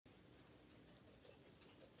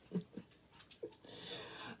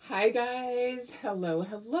Hi guys,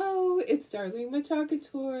 hello, it's Darlene with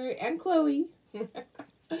Talkator and Chloe.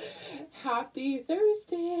 Happy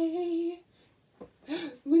Thursday.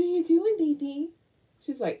 What are you doing, baby?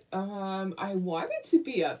 She's like, I wanted to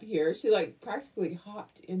be up here. She like practically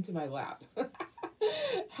hopped into my lap.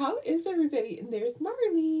 How is everybody? And there's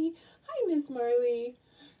Marley. Hi, Miss Marley.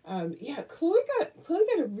 Yeah, Chloe got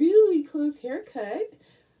a really close haircut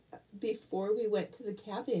before we went to the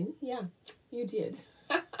cabin. Yeah, you did.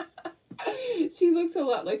 She looks a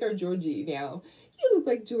lot like our Georgie now. You look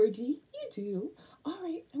like Georgie. You do. All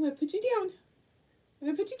right, I'm going to put you down. I'm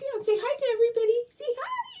going to put you down. Say hi to everybody. Say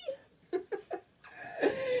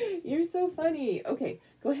hi. You're so funny. Okay,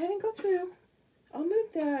 go ahead and go through. I'll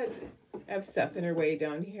move that. I have stuff in her way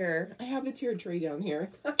down here. I have a tiered tray down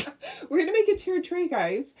here. We're going to make a tiered tray,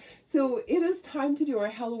 guys. So it is time to do our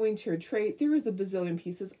Halloween tiered tray. There is a bazillion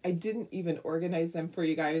pieces. I didn't even organize them for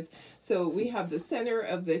you guys. So we have the center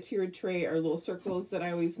of the tiered tray, our little circles that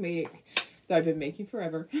I always make, that I've been making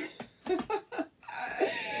forever.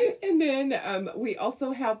 And then we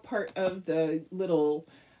also have part of the little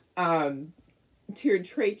tiered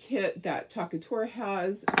tray kit that Talkator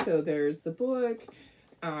has. So there's the book.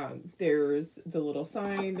 There's the little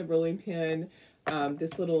sign, the rolling pin,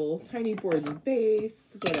 this little tiny board and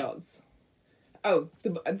base. What else? Oh,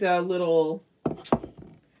 the little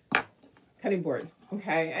cutting board.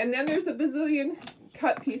 Okay. And then there's a bazillion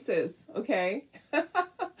cut pieces. Okay.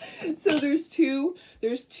 So there's two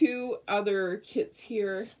other kits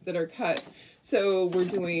here that are cut. So we're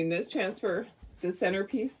doing this transfer, the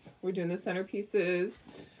centerpiece. We're doing the centerpieces.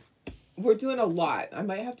 We're doing a lot. I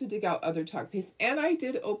might have to dig out other chalk paste. And I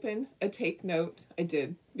did open a take note. I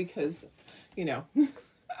did because, you know,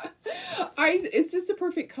 it's just a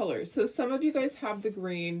perfect color. So some of you guys have the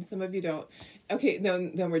green, some of you don't. Okay,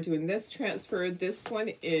 then we're doing this transfer. This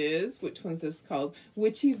one is, which one's this called?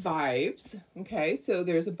 Witchy Vibes. Okay, so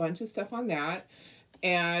there's a bunch of stuff on that.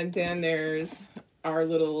 And then there's our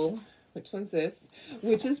little, which one's this?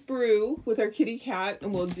 Witch's Brew with our kitty cat,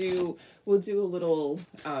 and we'll do a little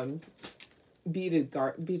beaded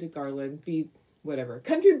garland, whatever,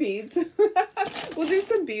 country beads. We'll do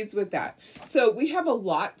some beads with that. So we have a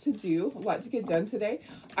lot to do, a lot to get done today.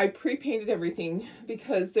 I pre-painted everything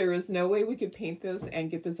because there is no way we could paint this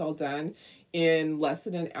and get this all done in less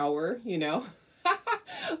than an hour, you know.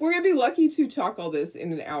 We're gonna be lucky to chalk all this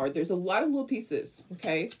in an hour. There's a lot of little pieces,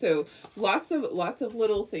 okay? So lots of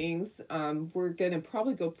little things. We're gonna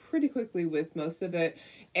probably go pretty quickly with most of it.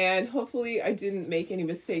 And hopefully I didn't make any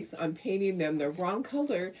mistakes on painting them the wrong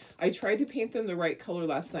color. I tried to paint them the right color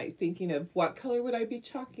last night, thinking of what color would I be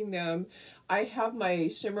chalking them. I have my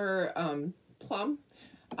shimmer plum.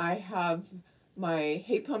 I have my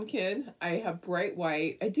Hey Pumpkin. I have bright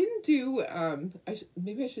white. I didn't do,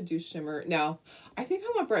 maybe I should do shimmer. No, I think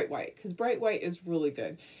I want bright white because bright white is really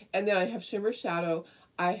good. And then I have shimmer shadow.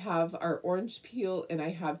 I have our orange peel and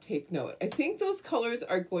I have take note. I think those colors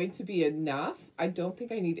are going to be enough. I don't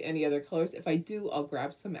think I need any other colors. If I do, I'll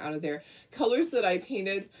grab some out of there. Colors that I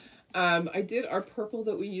painted. I did our purple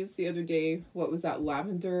that we used the other day. What was that?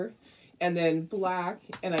 Lavender. And then black.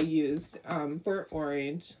 And I used burnt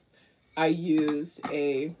orange. I used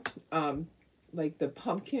a, like the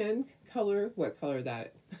pumpkin color. What color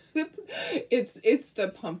that? It's the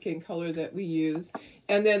pumpkin color that we use.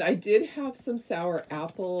 And then I did have some sour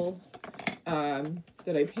apple,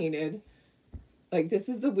 that I painted. Like this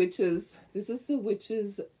is the witch's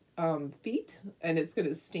feet, and it's going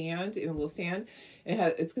to stand, and it will stand.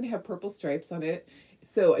 It's going to have purple stripes on it.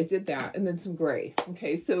 So I did that, and then some gray.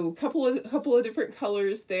 Okay, so a couple of different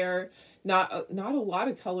colors there. Not a lot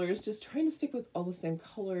of colors, just trying to stick with all the same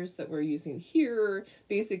colors that we're using here.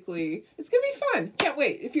 Basically, it's going to be fun. Can't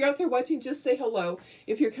wait. If you're out there watching, just say hello.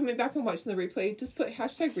 If you're coming back and watching the replay, just put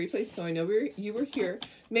hashtag replay so I know you were here.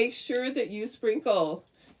 Make sure that you sprinkle,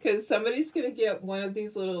 because somebody's going to get one of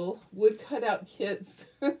these little wood cutout kits.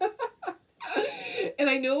 And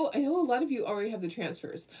I know a lot of you already have the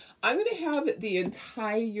transfers. I'm going to have the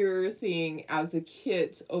entire thing as a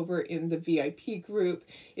kit over in the VIP group.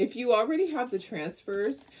 If you already have the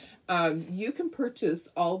transfers, you can purchase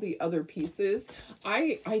all the other pieces.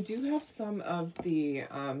 I do have some of the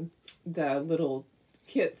little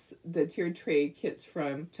kits, the tiered tray kits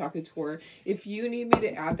from Talkator. If you need me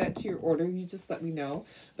to add that to your order, you just let me know.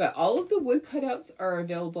 But all of the wood cutouts are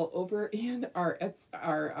available over in our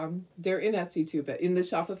they're in Etsy too, but in the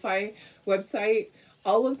Shopify website,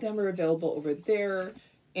 all of them are available over there.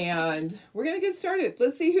 And we're gonna get started.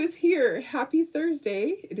 Let's see who's here. Happy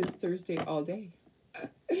Thursday. It is Thursday all day.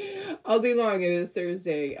 All day long it is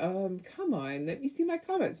Thursday. Come on, let me see my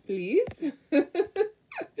comments, please.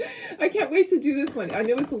 I can't wait to do this one. I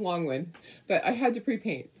know it's a long one, but I had to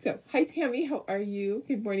pre-paint. So, hi Tammy, how are you?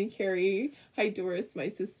 Good morning, Carrie. Hi Doris, my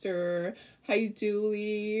sister. Hi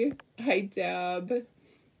Julie. Hi Deb,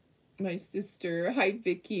 my sister. Hi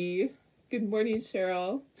Vicky. Good morning,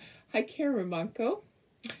 Cheryl. Hi Karen Monko.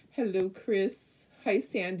 Hello, Chris. Hi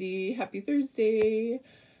Sandy. Happy Thursday.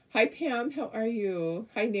 Hi Pam, how are you?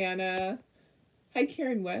 Hi Nana. Hi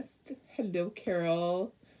Karen West. Hello,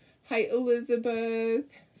 Carol. Hi, Elizabeth.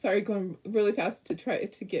 Sorry, going really fast to try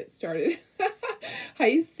to get started.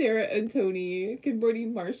 Hi, Sarah and Tony. Good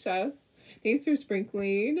morning, Marcia. Thanks for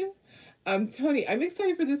sprinkling. Tony, I'm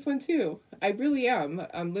excited for this one too. I really am.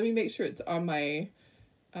 Let me make sure it's on my,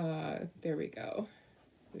 there we go.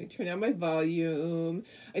 Let me turn down my volume.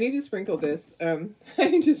 I need to sprinkle this. I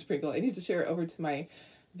need to share it over to my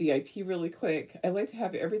VIP really quick. I like to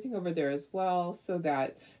have everything over there as well so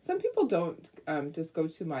that some people don't just go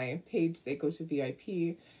to my page, they go to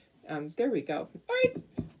VIP. There we go. All right.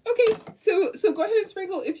 Okay. So go ahead and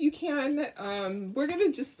sprinkle if you can. We're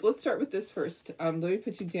going to let's start with this first. Let me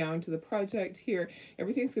put you down to the project here.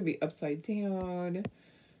 Everything's going to be upside down.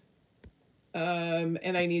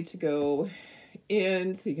 And I need to go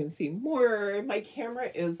in so you can see more. My camera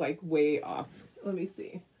is like way off. Let me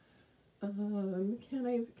see.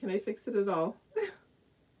 Can I fix it at all?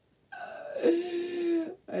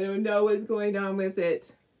 I don't know what's going on with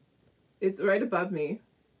it. It's right above me.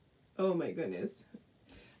 Oh my goodness.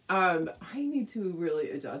 I need to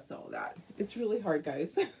really adjust all that. It's really hard,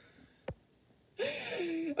 guys.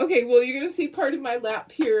 Okay, well, you're gonna see part of my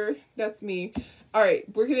lap here. That's me. All right,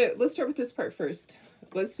 let's start with this part first.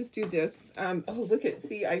 Let's just do this. Oh, look at,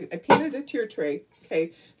 see, I painted a tier tray.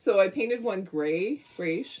 Okay, so I painted one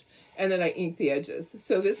grayish, and then I inked the edges.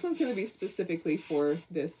 So this one's going to be specifically for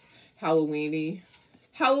this Halloweeny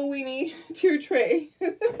tier tray.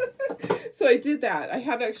 So I did that. I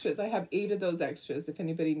have extras. I have 8 of those extras if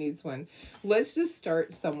anybody needs one. Let's just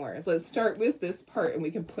start somewhere. Let's start with this part, and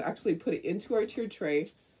we can actually put it into our tier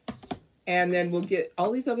tray. And then we'll get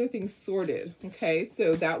all these other things sorted. Okay,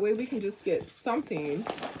 so that way we can just get something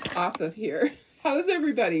off of here. How's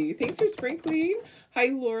everybody? Thanks for sprinkling. Hi,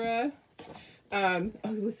 Laura. Oh,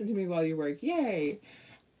 listen to me while you work. Yay.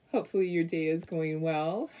 Hopefully your day is going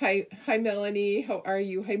well. Hi, Melanie. How are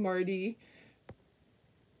you? Hi, Marty.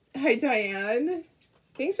 Hi, Diane.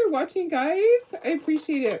 Thanks for watching, guys. I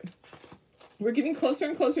appreciate it. We're getting closer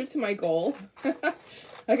and closer to my goal.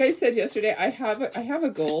 Like I said yesterday, I have a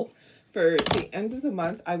goal for the end of the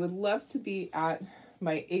month. I would love to be at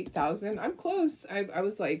my 8,000. I'm close. I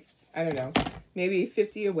was like, I don't know, maybe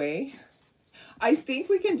 50 away. I think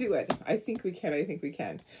we can do it. I think we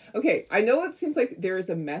can. Okay, I know it seems like there is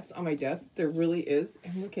a mess on my desk. There really is.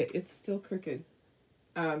 And look at, it's still crooked.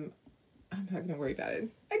 I'm not going to worry about it.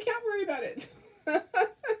 I can't worry about it.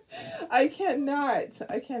 I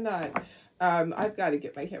cannot. I've got to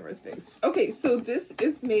get my cameras fixed. Okay, so this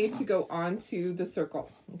is made to go onto the circle.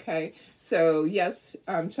 Okay, so yes,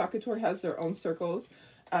 Chocator has their own circles.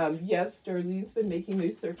 Yes, Darlene's been making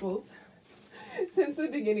these circles since the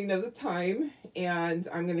beginning of the time, and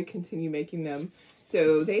I'm going to continue making them.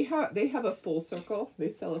 So they have a full circle. They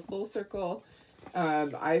sell a full circle.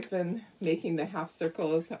 I've been making the half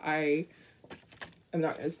circles. I'm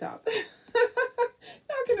not going to stop.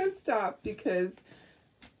 Not going to stop because,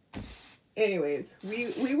 anyways,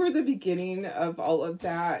 we were the beginning of all of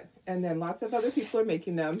that, and then lots of other people are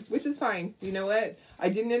making them, which is fine. You know what? I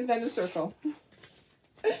didn't invent a circle.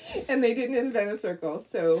 And they didn't invent a circle.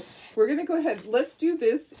 So we're going to go ahead. Let's do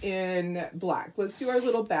this in black. Let's do our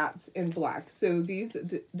little bats in black. So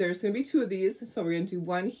there's going to be 2 of these. So we're going to do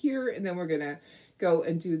one here, and then we're going to go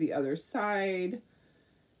and do the other side.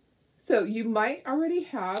 So you might already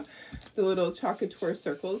have the little Chocator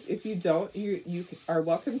circles. If you don't, you are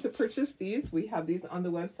welcome to purchase these. We have these on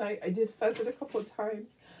the website. I did fuzz it a couple of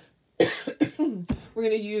times. We're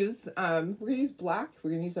going to use black.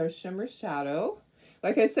 We're going to use our shimmer shadow.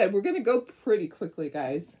 Like I said, we're going to go pretty quickly,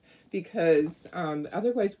 guys, because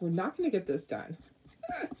otherwise we're not going to get this done.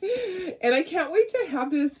 And I can't wait to have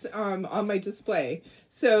this on my display.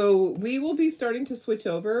 So we will be starting to switch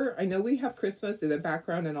over. I know we have Christmas in the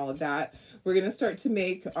background and all of that. We're going to start to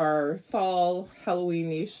make our fall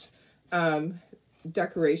Halloween-ish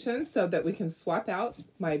decorations so that we can swap out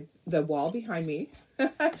the wall behind me.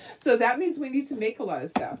 So that means we need to make a lot of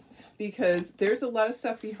stuff, because there's a lot of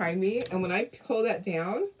stuff behind me, and when I pull that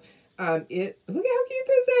down, look at how cute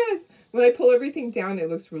this is. When I pull everything down, it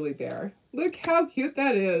looks really bare. Look how cute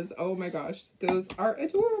that is. Oh my gosh, those are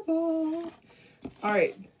adorable. All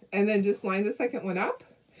right, and then just line the second one up.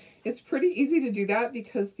 It's pretty easy to do that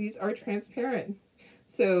because these are transparent.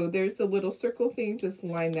 So there's the little circle thing. Just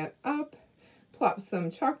line that up. Plop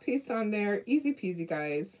some chalk paste on there. Easy peasy,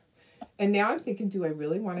 guys. And now I'm thinking, do I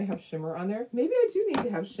really want to have shimmer on there? Maybe I do need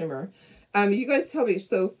to have shimmer. You guys tell me.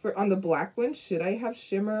 So for on the black one, should I have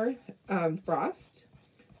shimmer frost?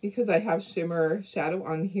 Because I have shimmer shadow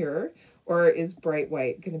on here. Or is bright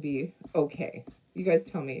white going to be okay? You guys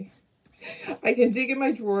tell me. I can dig in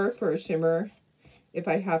my drawer for a shimmer if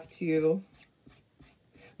I have to.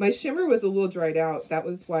 My shimmer was a little dried out. That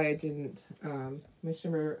was why I didn't. My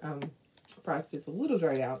shimmer frost is a little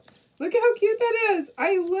dried out. Look at how cute that is.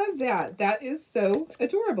 I love that. That is so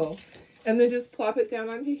adorable. And then just plop it down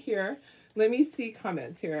onto here. Let me see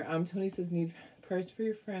comments here. Tony says, need prayers for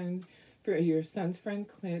your friend, for your son's friend,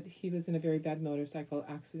 Clint. He was in a very bad motorcycle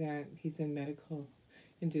accident. He's in medical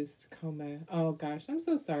induced coma. Oh gosh, I'm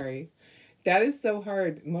so sorry. That is so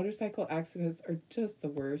hard. Motorcycle accidents are just the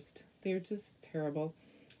worst. They're just terrible.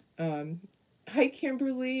 Hi,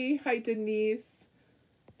 Kimberly. Hi, Denise.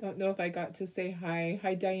 Don't know if I got to say hi.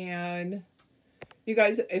 Hi, Diane. You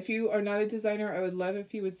guys, if you are not a designer, I would love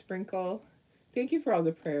if you would sprinkle. Thank you for all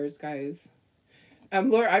the prayers, guys.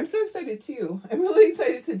 Laura, I'm so excited too. I'm really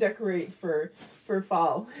excited to decorate for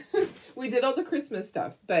fall. We did all the Christmas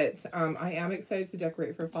stuff, but I am excited to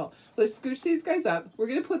decorate for fall. Let's scooch these guys up. We're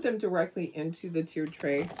going to put them directly into the tiered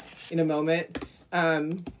tray in a moment.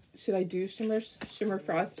 Should I do shimmer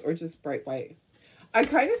frost or just bright white? I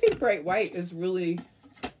kind of think bright white is really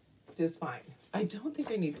just fine. I don't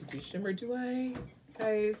think I need to do shimmer, do I,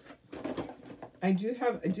 guys? I do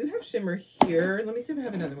have shimmer here. Let me see if I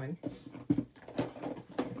have another one.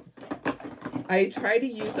 I try to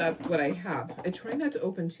use up what I have. I try not to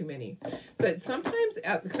open too many. But sometimes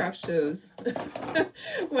at the craft shows,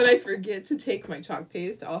 when I forget to take my chalk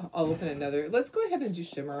paste, I'll open another. Let's go ahead and do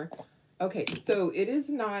shimmer. Okay, so it is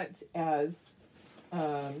not as,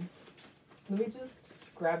 let me just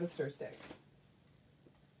grab a stir stick.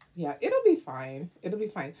 Yeah, it'll be fine. It'll be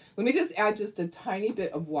fine. Let me just add just a tiny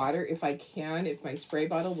bit of water if I can, if my spray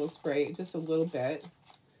bottle will spray just a little bit.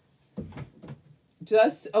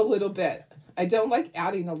 Just a little bit. I don't like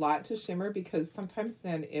adding a lot to shimmer because sometimes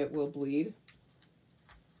then it will bleed.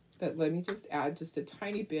 But let me just add just a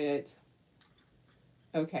tiny bit.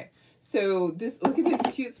 Okay. So this, look at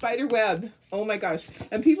this cute spider web. Oh my gosh.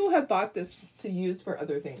 And people have bought this to use for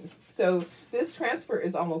other things. So this transfer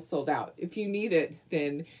is almost sold out. If you need it,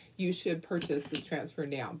 then you should purchase this transfer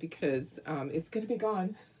now because it's going to be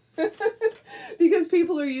gone. Because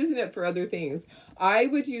people are using it for other things. I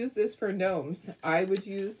would use this for gnomes. I would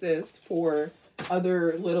use this for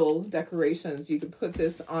other little decorations. You could put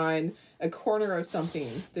this on a corner of something.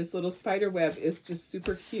 This little spider web is just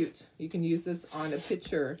super cute. You can use this on a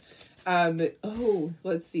picture. Oh,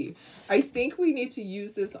 let's see. I think we need to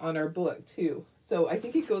use this on our book too. So I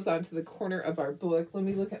think it goes onto the corner of our book. Let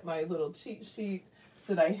me look at my little cheat sheet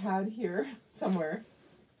that I had here somewhere.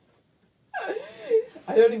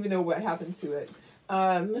 I don't even know what happened to it.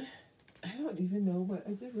 I don't even know what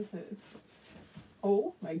I did with it.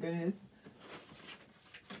 Oh my goodness.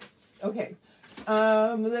 Okay.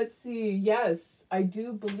 Let's see. Yes, I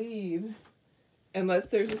do believe, unless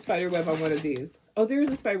there's a spider web on one of these. Oh, there's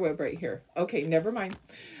a spider web right here. Okay, never mind.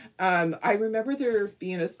 I remember there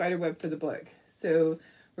being a spider web for the book. So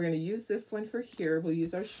we're going to use this one for here. We'll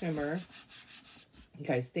use our shimmer.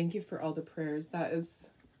 Guys, thank you for all the prayers. That is...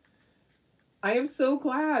 I am so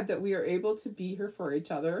glad that we are able to be here for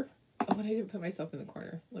each other. Oh, and I didn't put myself in the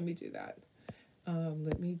corner. Let me do that.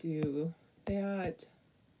 Let me do that.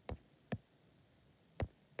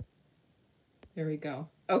 There we go.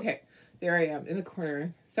 Okay, there I am in the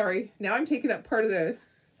corner. Sorry, now I'm taking up part of the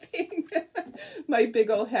thing. My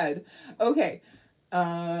big old head. Okay,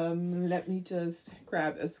 let me just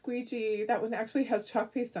grab a squeegee. That one actually has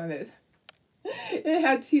chalk paste on it. It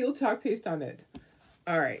had teal chalk paste on it.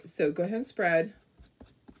 All right, so go ahead and spread.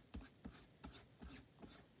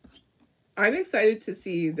 I'm excited to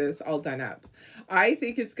see this all done up. I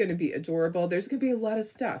think it's going to be adorable. There's going to be a lot of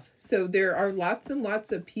stuff. So there are lots and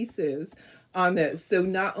lots of pieces on this. So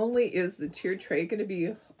not only is the tiered tray going to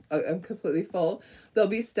be completely full, there'll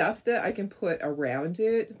be stuff that I can put around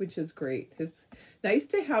it, which is great. It's nice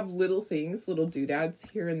to have little things, little doodads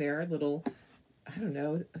here and there, little, I don't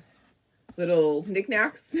know, little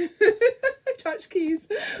knickknacks, tchotchkes,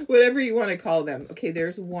 whatever you want to call them. Okay,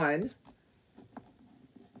 there's one.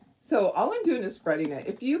 So all I'm doing is spreading it.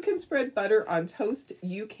 If you can spread butter on toast,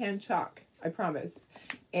 you can chalk, I promise.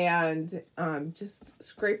 And just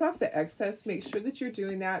scrape off the excess. Make sure that you're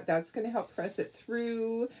doing that. That's going to help press it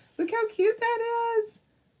through. Look how cute that is.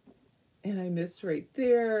 And I missed right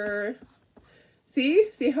there.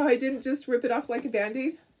 See how I didn't just rip it off like a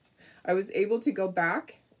Band-Aid? I was able to go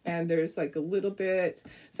back and there's like a little bit,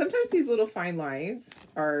 sometimes these little fine lines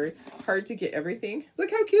are hard to get everything.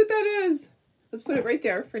 Look how cute that is. Let's put it right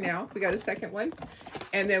there for now. We got a second one.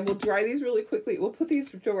 And then we'll dry these really quickly. We'll put these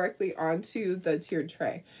directly onto the tiered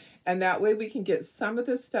tray. And that way we can get some of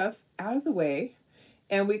this stuff out of the way.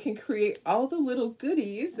 And we can create all the little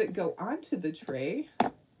goodies that go onto the tray.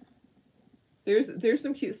 There's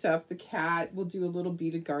some cute stuff. The cat will do a little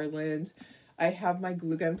beaded garland. I have my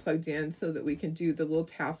glue gun plugged in so that we can do the little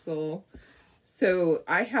tassel. So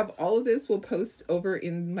I have all of this. We'll post over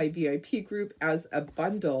in my VIP group as a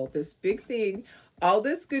bundle. This big thing, all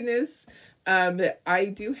this goodness.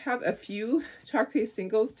 I do have a few chalk paste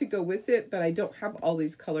singles to go with it, but I don't have all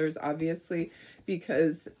these colors, obviously,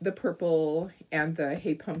 because the purple and the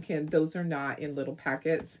Hey Pumpkin, those are not in little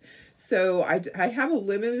packets. So I have a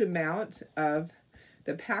limited amount of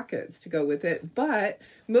the packets to go with it, but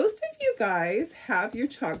most of you guys have your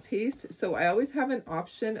chalk paste, so I always have an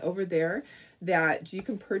option over there that you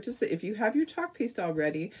can purchase it. If you have your chalk paste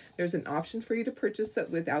already, there's an option for you to purchase it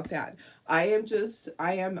without that. I'm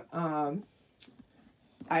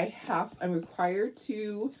required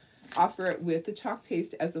to offer it with the chalk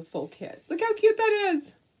paste as a full kit. Look how cute that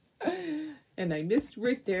is. And I missed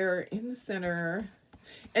right there in the center.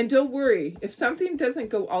 And don't worry, if something doesn't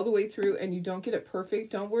go all the way through and you don't get it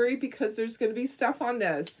perfect, don't worry, because there's going to be stuff on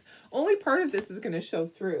this. Only part of this is going to show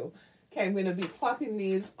through. Okay, I'm going to be plopping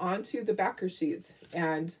these onto the backer sheets,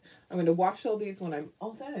 and I'm going to wash all these when I'm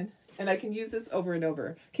all done. And I can use this over and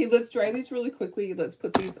over. Okay, let's dry these really quickly. Let's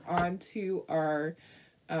put these onto our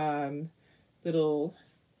little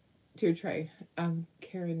tier tray.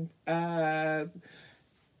 Karen, hi,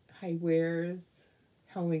 where's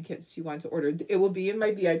Halloween kits you want to order? It will be in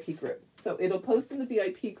my VIP group. So it'll post in the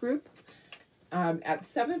VIP group at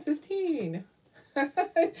 7:15.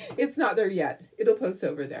 It's not there yet. It'll post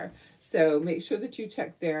over there. So make sure that you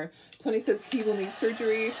check there. Tony says he will need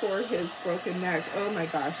surgery for his broken neck. Oh my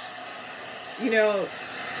gosh. You know,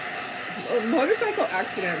 motorcycle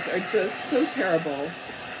accidents are just so terrible.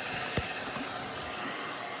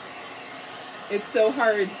 It's so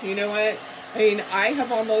hard. You know what? I mean, I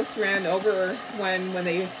have almost ran over when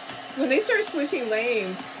they start switching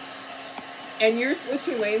lanes and you're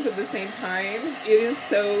switching lanes at the same time. It is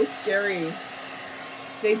so scary.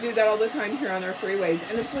 They do that all the time here on our freeways,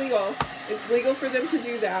 and it's legal. It's legal for them to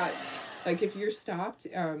do that. Like if you're stopped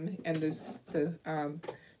and the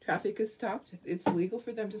traffic is stopped, it's legal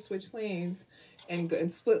for them to switch lanes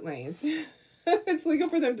and split lanes. It's legal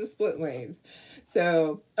for them to split lanes.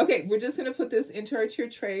 So, okay, we're just going to put this into our tier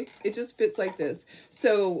tray. It just fits like this.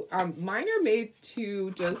 So, mine are made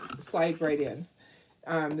to just slide right in.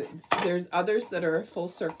 There's others that are a full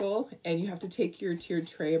circle and you have to take your tiered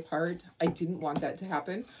tray apart. I didn't want that to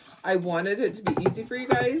happen. I wanted it to be easy for you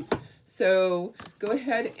guys. So go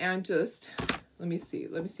ahead and just, let me see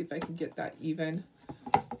if I can get that even.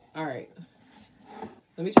 All right,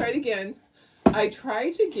 let me try it again. I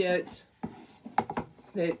try to get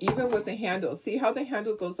that even with the handle. See how the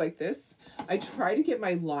handle goes like this? I try to get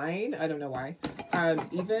my line, I don't know why,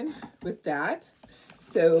 even with that.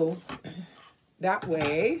 So that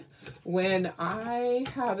way, when I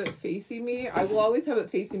have it facing me, I will always have it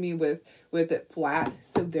facing me with it flat.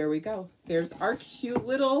 So there we go. There's our cute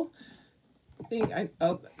little thing.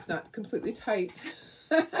 Oh, it's not completely tight.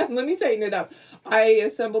 Let me tighten it up. I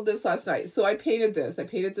assembled this last night. So I painted this. I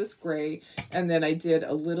painted this gray, and then I did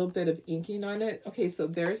a little bit of inking on it. Okay, so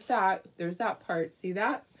there's that. There's that part. See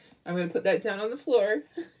that? I'm going to put that down on the floor.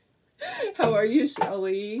 How are you,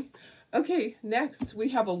 Shelly? Okay, next we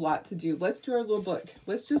have a lot to do. Let's do our little book.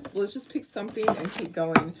 Let's just pick something and keep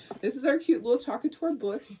going. This is our cute little Chalkator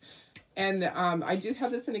book. And I do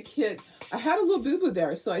have this in a kit. I had a little boo-boo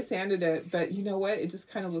there, so I sanded it. But you know what? It just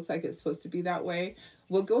kind of looks like it's supposed to be that way.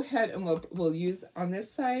 We'll go ahead and we'll use on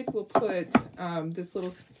this side, we'll put this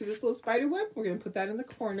little spider web? We're going to put that in the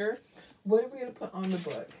corner. What are we going to put on the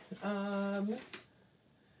book?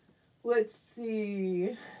 Let's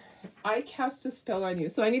see. I cast a spell on you.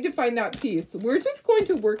 So I need to find that piece. We're just going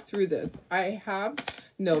to work through this. I have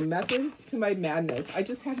no method to my madness. I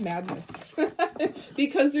just have madness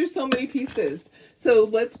because there's so many pieces. So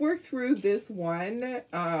let's work through this one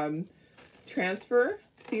transfer.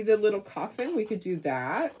 See the little coffin? We could do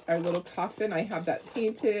that. Our little coffin, I have that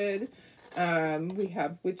painted. We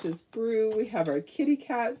have Witch's Brew. We have our kitty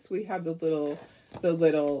cats. We have the little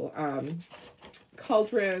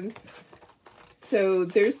cauldrons. So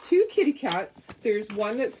there's two kitty cats. There's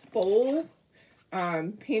one that's full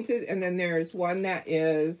painted, and then there's one that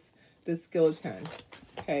is the skeleton.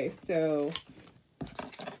 Okay, so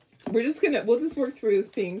we'll just work through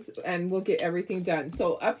things and we'll get everything done.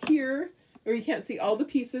 So up here, where you can't see all the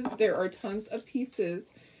pieces, there are tons of pieces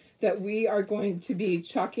that we are going to be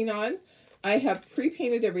chalking on. I have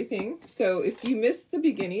pre-painted everything. So if you missed the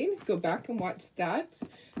beginning, go back and watch that.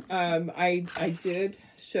 I did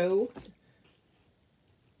show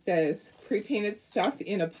the pre-painted stuff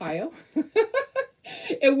in a pile.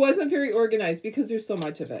 It wasn't very organized because there's so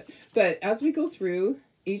much of it. But as we go through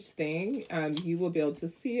each thing, you will be able to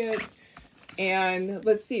see it. And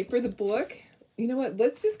let's see, for the book, you know what?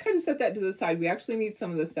 Let's just kind of set that to the side. We actually need some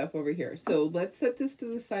of the stuff over here. So let's set this to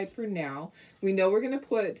the side for now. We know we're going to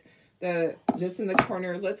put this in the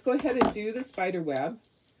corner. Let's go ahead and do the spider web.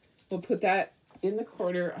 We'll put that in the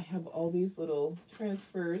corner. I have all these little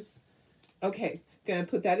transfers. Okay, going to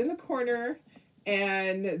put that in the corner.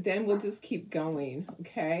 And then we'll just keep going,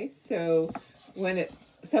 okay? So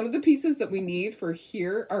some of the pieces that we need for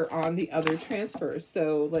here are on the other transfers.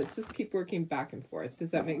 So let's just keep working back and forth. Does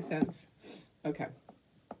that make sense? Okay.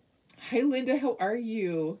 Hi, Linda. How are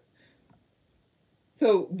you?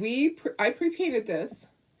 So I pre-painted this,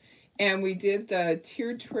 and we did the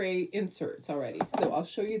tiered tray inserts already. So I'll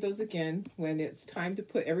show you those again when it's time to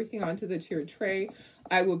put everything onto the tiered tray.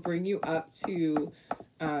 I will bring you up to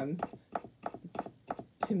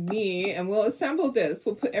me, and we'll assemble this.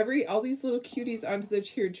 We'll put all these little cuties onto the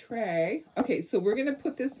tiered tray. Okay, so we're going to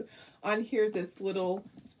put this on here, this little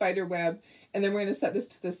spider web, and then we're going to set this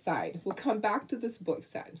to the side. We'll come back to this book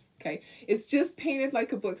set, okay? It's just painted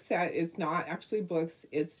like a book set. It's not actually books.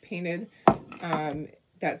 It's painted, and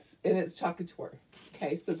it's Chocateur.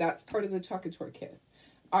 Okay, so that's part of the Chocateur kit.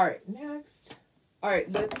 All right, next. All right,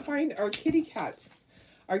 let's find our kitty cat.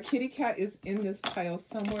 Our kitty cat is in this pile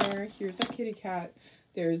somewhere. Here's our kitty cat.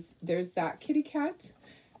 There's that kitty cat.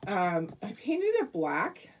 I painted it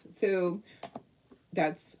black, so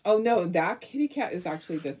oh no, that kitty cat is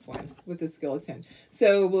actually this one with the skeleton.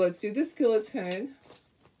 So let's do the skeleton.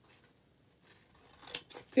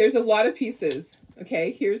 There's a lot of pieces.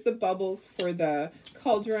 Okay, here's the bubbles for the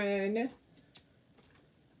cauldron.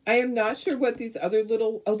 I am not sure what these other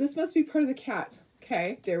little, oh, this must be part of the cat.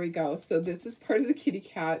 Okay, there we go. So this is part of the kitty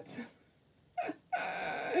cat.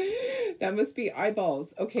 That must be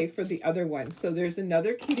eyeballs. Okay, for the other one. So there's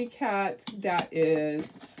another kitty cat that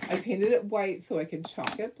is, I painted it white so I can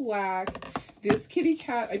chalk it black. This kitty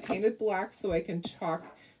cat I painted black so I can chalk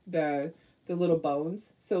the little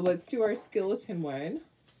bones. So let's do our skeleton one.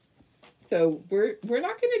 So we're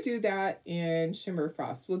not going to do that in Shimmer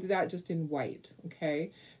Frost. We'll do that just in white,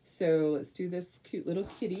 okay? So let's do this cute little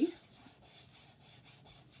kitty.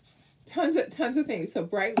 Tons of things. So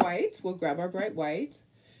bright white, we'll grab our bright white.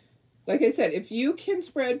 Like I said, if you can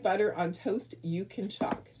spread butter on toast, you can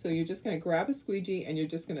chalk. So you're just going to grab a squeegee and you're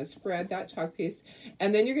just going to spread that chalk paste,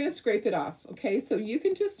 and then you're going to scrape it off, okay? So you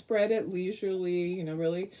can just spread it leisurely, you know,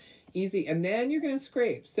 really easy, and then you're going to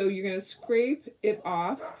scrape. So you're going to scrape it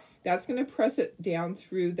off. That's going to press it down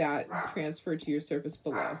through that transfer to your surface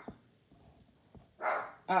below.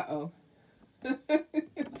 Uh-oh.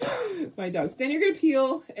 My dogs. Then you're going to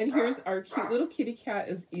peel, and here's our cute little kitty cat,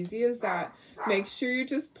 as easy as that. Make sure you're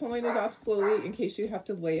just pulling it off slowly in case you have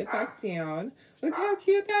to lay it back down. Look how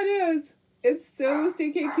cute that is. It's so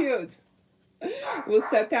stinking cute. We'll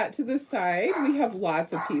set that to the side. We have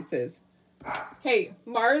lots of pieces. Hey,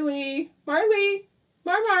 Marley. Marley.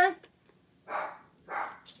 Marmar.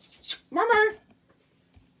 Marmar.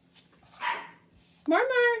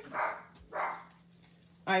 Marmar.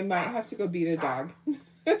 I might have to go beat a dog.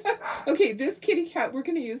 Okay, this kitty cat, we're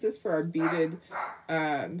going to use this for our beaded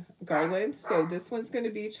garland. So this one's going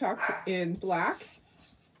to be chalked in black.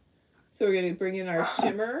 So we're going to bring in our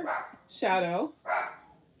shimmer shadow.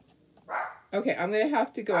 Okay, I'm going to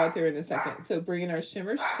have to go out there in a second. So bring in our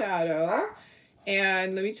shimmer shadow.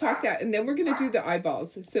 And let me chalk that. And then we're going to do the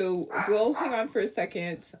eyeballs. So we'll hang on for a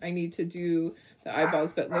second. I need to do the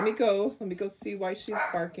eyeballs. But let me go see why she's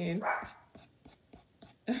barking.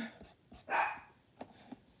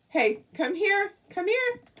 Hey, come here. Come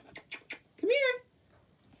here. Come here.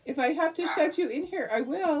 If I have to shut you in here, I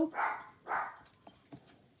will.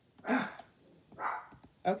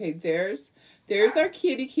 Okay, there's our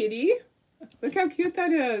kitty. Look how cute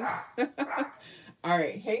that is. All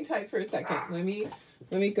right, hang tight for a second. Let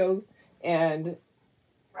me go and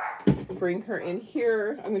bring her in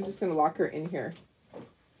here. I'm just going to lock her in here.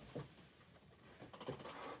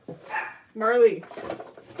 Marley.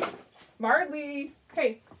 Marley.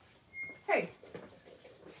 Hey.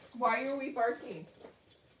 Why are we barking?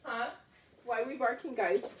 Huh? Why are we barking,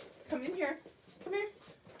 guys? Come in here. Come here.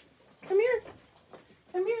 Come here.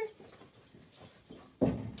 Come here.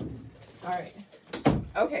 All right.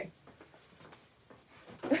 Okay.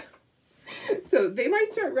 So they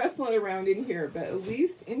might start wrestling around in here, but at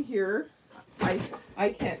least in here, I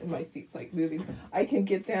can't, my seat's like moving. I can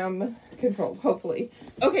get them controlled, hopefully.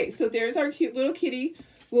 Okay, so there's our cute little kitty.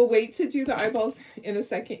 We'll wait to do the eyeballs in a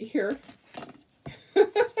second here.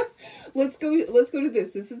 Let's go to this.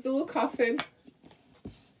 This is the little coffin.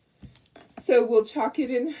 So we'll chalk it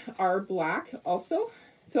in our black also.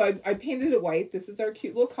 So I painted it white. This is our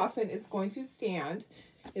cute little coffin. It's going to stand.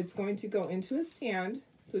 It's going to go into a stand.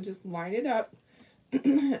 So just line it up.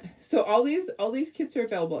 So all these kits are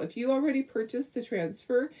available. If you already purchased the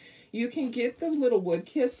transfer, you can get the little wood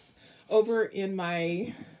kits over in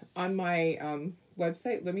on my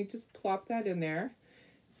website. Let me just plop that in there.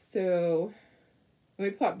 So let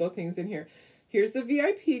me plop both things in here. Here's the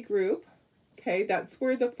VIP group. Okay, that's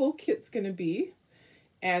where the full kit's going to be.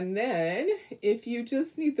 And then if you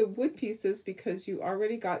just need the wood pieces because you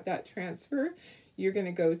already got that transfer, you're going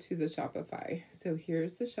to go to the Shopify. So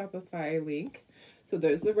here's the Shopify link. So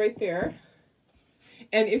those are right there.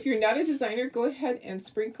 And if you're not a designer, go ahead and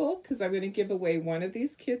sprinkle, because I'm going to give away one of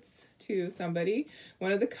these kits to somebody.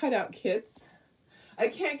 One of the cutout kits. I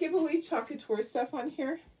can't give away Chalk Couture stuff on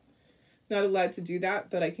here. Not allowed to do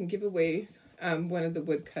that, but I can give away one of the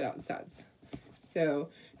wood cutout sets. So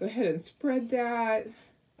go ahead and spread that.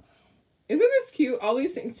 Isn't this cute? All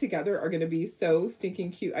these things together are going to be so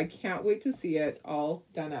stinking cute. I can't wait to see it all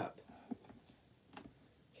done up.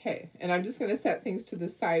 Okay, and I'm just going to set things to the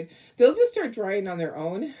side. They'll just start drying on their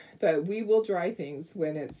own, but we will dry things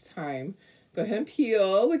when it's time. Go ahead and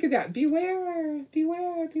peel. Look at that. Beware,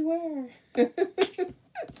 beware, beware.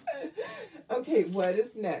 Okay, what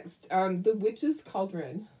is next? The Witch's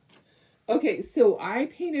Cauldron. Okay, so I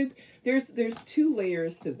painted, there's 2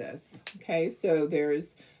 layers to this. Okay, so there's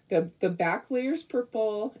the back layer's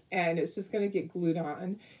purple, and it's just going to get glued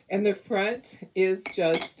on. And the front is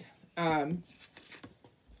just,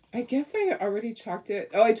 I guess I already chalked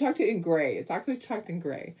it. Oh, I chalked it in gray. It's actually chalked in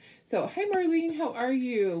gray. So, hi Marlene, how are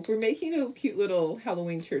you? We're making a cute little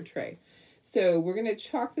Halloween cheer tray. So we're going to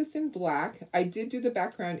chalk this in black. I did do the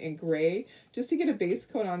background in gray just to get a base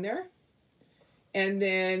coat on there. And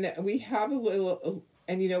then we have a little,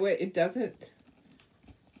 and you know what? It doesn't,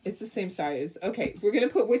 it's the same size. Okay, we're going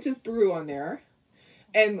to put Witch's Brew on there.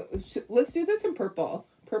 And let's do this in purple.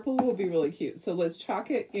 Purple will be really cute. So let's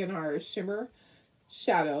chalk it in our shimmer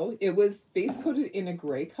shadow. It was base coated in a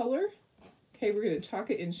gray color. Okay, we're going to chalk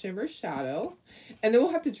it in shimmer shadow. And then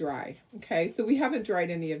we'll have to dry. Okay, so we haven't dried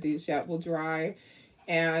any of these yet. We'll dry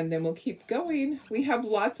and then we'll keep going. We have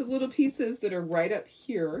lots of little pieces that are right up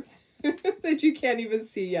here that you can't even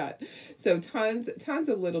see yet. So tons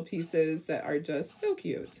of little pieces that are just so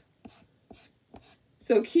cute.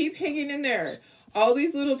 So keep hanging in there. All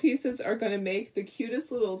these little pieces are going to make the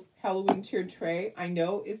cutest little Halloween cheer tray. I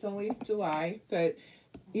know it's only July, but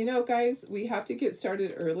you know, guys, we have to get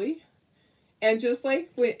started early. And just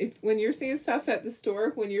like when you're seeing stuff at the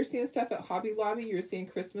store, when you're seeing stuff at Hobby Lobby, you're seeing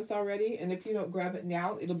Christmas already. And if you don't grab it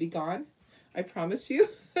now, it'll be gone. I promise you.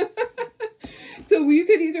 So you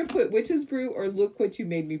could either put Witch's Brew or Look What You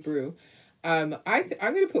Made Me Brew. I'm going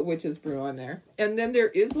to put Witch's Brew on there. And then there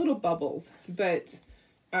is little bubbles. But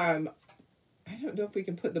I don't know if we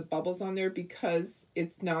can put the bubbles on there because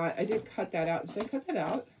it's not. I did cut that out. Did I cut that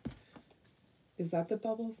out? Is that the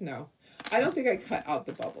bubbles? No. I don't think I cut out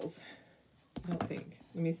the bubbles. I don't think.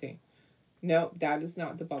 Let me see. No, that is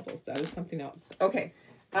not the bubbles. That is something else. Okay.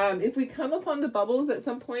 If we come upon the bubbles at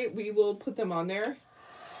some point, we will put them on there.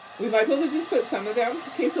 We might be able to just put some of them.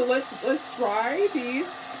 Okay, so let's dry these.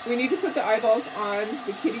 We need to put the eyeballs on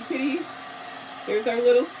the kitty. There's our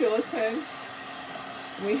little skeleton.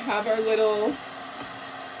 We have our little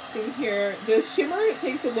thing here. The shimmer, it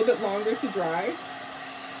takes a little bit longer to dry.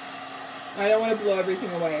 I don't want to blow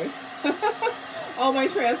everything away. All my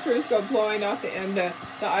transfers go blowing off the end. The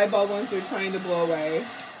eyeball ones are trying to blow away.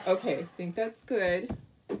 Okay, I think that's good.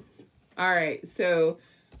 All right, so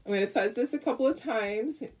I'm going to fuzz this a couple of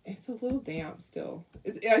times. It's a little damp still.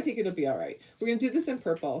 I think it'll be all right. We're going to do this in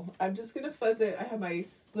purple. I'm just going to fuzz it. I have my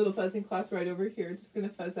little fuzzing cloth right over here. Just going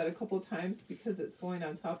to fuzz that a couple of times because it's going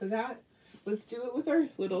on top of that. Let's do it with our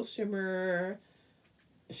little shimmer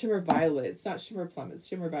violet. It's not shimmer plum, it's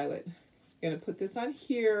shimmer violet. I'm going to put this on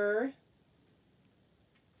here.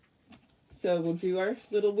 So we'll do our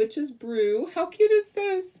little Witch's Brew. How cute is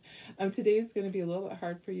this? Today is going to be a little bit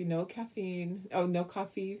hard for you. No caffeine. Oh, no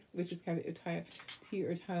coffee, which is kind of tea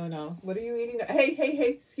or Tylenol. What are you eating? Hey,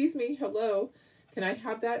 excuse me. Hello. Can I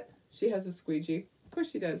have that? She has a squeegee. Of course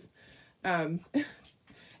she does. And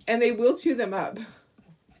they will chew them up.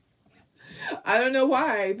 I don't know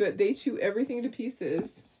why, but they chew everything to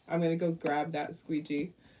pieces. I'm going to go grab that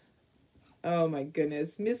squeegee. Oh my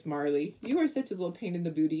goodness, Miss Marley, you are such a little pain in the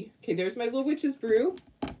booty. Okay, there's my little witch's brew.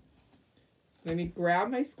 Let me grab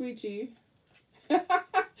my squeegee.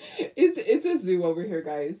 It's a zoo over here,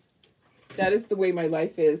 guys. That is the way my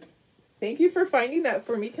life is. Thank you for finding that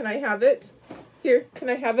for me. Can I have it? Here, can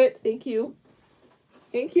I have it? Thank you.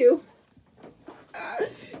 Thank you.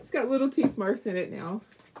 It's got little teeth marks in it now.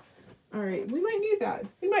 All right, we might need that.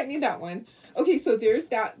 We might need that one. Okay, so there's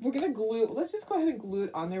that. We're gonna glue, let's just go ahead and glue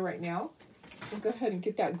it on there right now. We'll go ahead and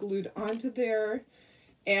get that glued onto there.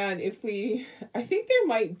 And if I think there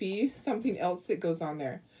might be something else that goes on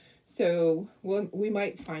there. So we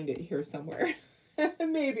might find it here somewhere.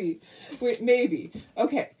 Maybe. Maybe.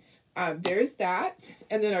 Okay. There's that.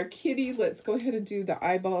 And then our kitty, let's go ahead and do the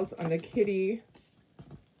eyeballs on the kitty.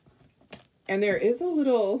 And there is a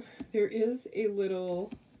little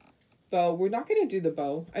bow. We're not going to do the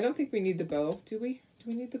bow. I don't think we need the bow. Do we? Do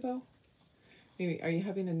we need the bow? Maybe. Are you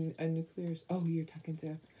having a nuclear? Oh, you're talking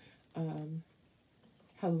to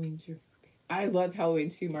Halloween too. Okay. I love Halloween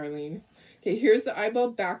too, Marlene. Okay, here's the eyeball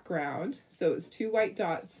background. So it's 2 white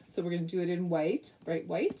dots. So we're going to do it in white, bright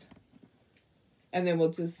white. And then we'll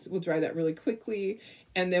dry that really quickly.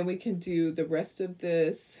 And then we can do the rest of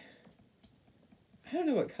this. I don't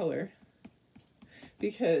know what color,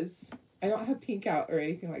 because I don't have pink out or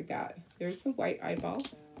anything like that. There's the white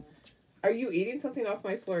eyeballs. Are you eating something off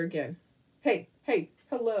my floor again? Hey,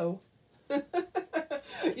 hello.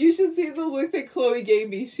 You should see the look that Chloe gave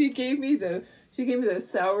me. She gave me the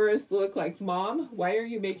sourest look, like, Mom, why are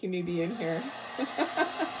you making me be in here?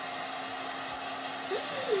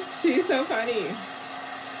 She's so funny.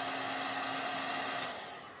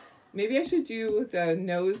 Maybe I should do the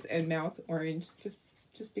nose and mouth orange, just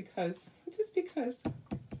because.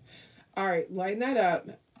 All right, line that up.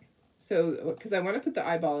 So, because I want to put the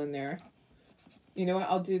eyeball in there. You know what?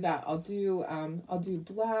 I'll do that. I'll do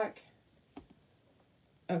black.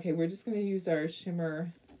 Okay, we're just going to use our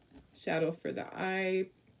shimmer shadow for the eye.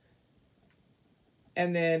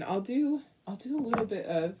 And then I'll do a little bit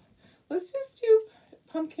of, let's just do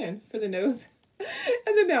pumpkin for the nose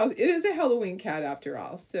and the mouth. It is a Halloween cat after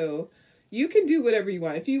all. So you can do whatever you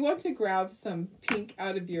want. If you want to grab some pink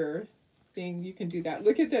out of your thing, you can do that.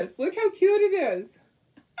 Look at this. Look how cute it is.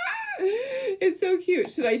 It's so cute.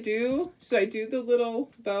 Should I do the little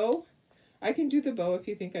bow? I can do the bow if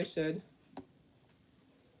you think I should.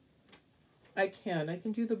 I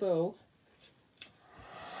can do the bow.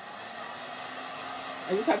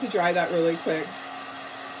 I just have to dry that really quick.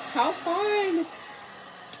 How fun!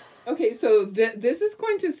 Okay, so this is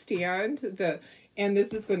going to stand, and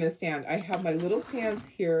this is going to stand. I have my little stands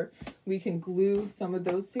here. We can glue some of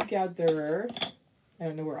those together. I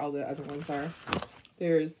don't know where all the other ones are.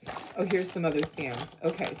 Here's some other stands.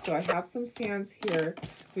 Okay, so I have some stands here.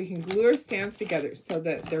 We can glue our stands together so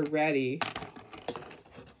that they're ready.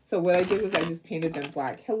 So what I did was I just painted them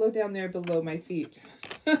black. Hello down there below my feet.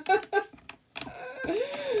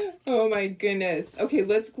 Oh my goodness. Okay,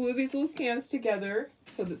 let's glue these little stands together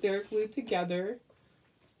so that they're glued together.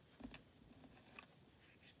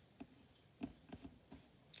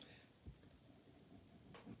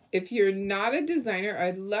 If you're not a designer,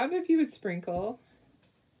 I'd love if you would sprinkle.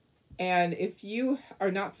 And if you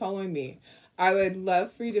are not following me, I would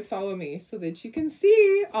love for you to follow me so that you can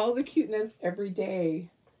see all the cuteness every day.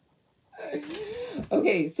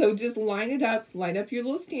 Okay, so just line up your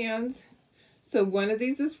little stands. So one of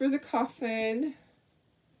these is for the coffin,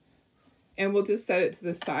 and we'll just set it to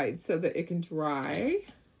the side so that it can dry.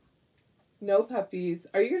 No puppies.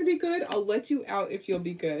 Are you going to be good? I'll let you out if you'll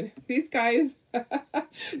be good. These guys,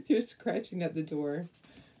 they're scratching at the door.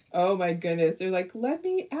 Oh my goodness. They're like, let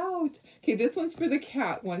me out. Okay, this one's for the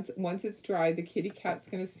cat. Once it's dry, the kitty cat's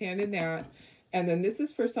going to stand in that. And then this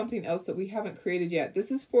is for something else that we haven't created yet. This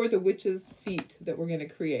is for the witch's feet that we're going to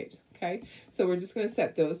create. Okay, so we're just going to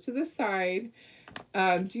set those to the side.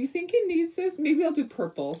 Do you think it needs this? Maybe I'll do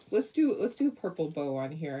purple. Let's do a purple bow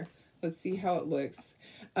on here. Let's see how it looks.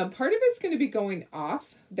 Part of it's going to be going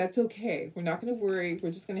off. That's okay. We're not going to worry.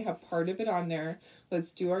 We're just going to have part of it on there.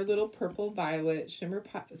 Let's do our little purple violet, shimmer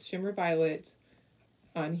violet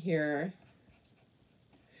on here.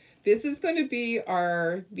 This is going to be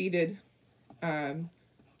our beaded, our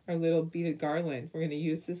little beaded garland. We're going to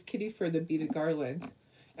use this kitty for the beaded garland.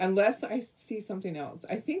 Unless I see something else.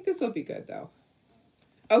 I think this will be good though.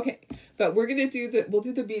 Okay, but we're going to we'll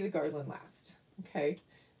do the beaded garland last. Okay,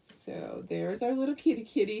 so there's our little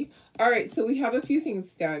kitty. All right, so we have a few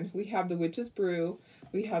things done. We have the witch's brew.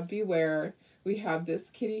 We have beware. We have this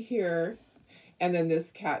kitty here. And then this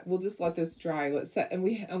cat. We'll just let this dry. Let's set, and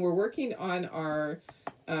we're working on our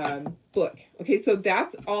book. Okay, so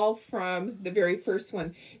that's all from the very first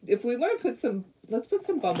one. If we want to put some, let's put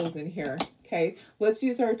some bubbles in here. Okay, let's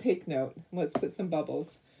use our take note. Let's put some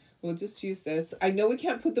bubbles. We'll just use this. I know we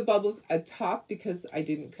can't put the bubbles atop because I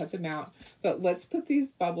didn't cut them out, but let's put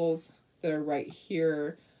these bubbles that are right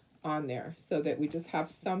here on there so that we just have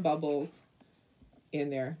some bubbles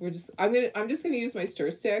in there. I'm just gonna use my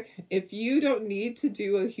stir stick. If you don't need to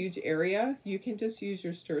do a huge area, you can just use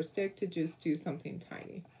your stir stick to just do something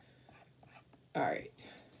tiny. All right,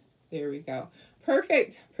 there we go.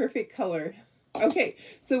 Perfect, perfect color. Okay,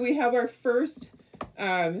 so we have our first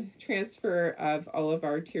transfer of all of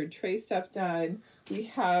our tiered tray stuff done. We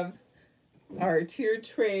have our tiered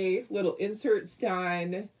tray little inserts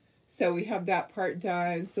done. So we have that part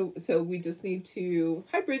done. So we just need to,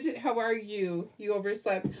 hi Bridget, how are you? You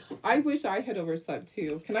overslept. I wish I had overslept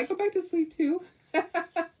too. Can I go back to sleep too?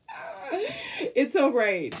 It's all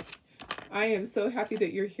right. I am so happy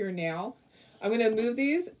that you're here now. I'm going to move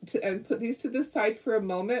these and put these to the side for a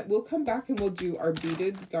moment. We'll come back and we'll do our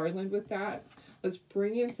beaded garland with that. Let's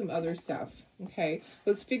bring in some other stuff. Okay,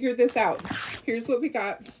 let's figure this out. Here's what we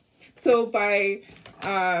got. So by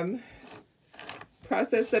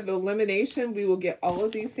process of elimination, we will get all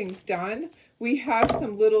of these things done. We have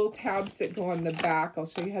some little tabs that go on the back. I'll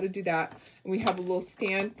show you how to do that. And we have a little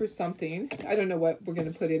stand for something. I don't know what we're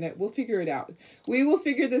going to put in it. We'll figure it out. We will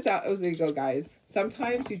figure this out as we go, guys.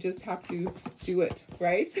 Sometimes you just have to do it,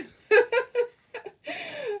 right?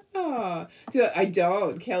 Oh, I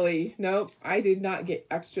don't, Kelly. Nope, I did not get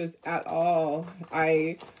extras at all.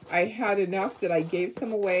 I had enough that I gave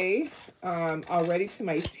some away already to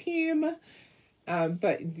my team.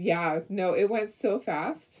 But yeah, no, it went so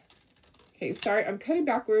fast. Okay, sorry, I'm cutting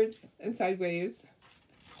backwards and sideways.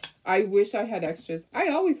 I wish I had extras. I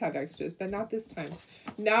always have extras, but not this time.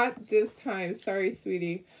 Not this time. Sorry,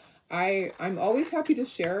 sweetie. I'm always happy to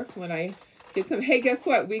share when I get some. Hey, guess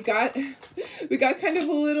what? We got kind of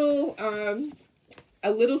a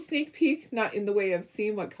little sneak peek, not in the way of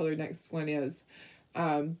seeing what color next one is.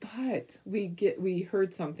 But we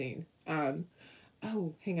heard something.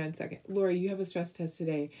 Oh, hang on a second. Lori, you have a stress test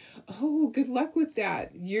today. Oh, good luck with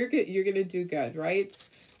that. You're gonna do good, right?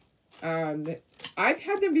 I've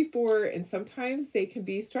had them before, and sometimes they can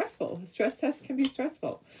be stressful. Stress tests can be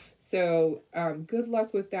stressful. So, good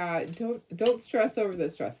luck with that. Don't stress over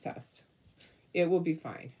the stress test. It will be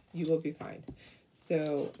fine. You will be fine.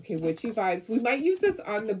 So, okay, witchy vibes. We might use this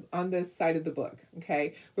on the side of the book.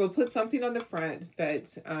 Okay, we'll put something on the front,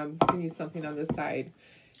 but we can use something on the side.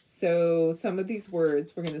 So some of these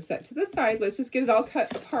words we're going to set to the side. Let's just get it all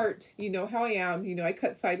cut apart. You know how I am. You know I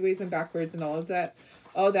cut sideways and backwards and all of that.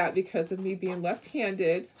 All that because of me being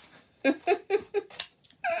left-handed.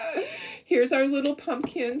 Here's our little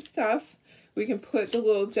pumpkin stuff. We can put the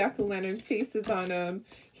little jack-o'-lantern faces on them.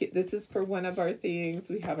 This is for one of our things.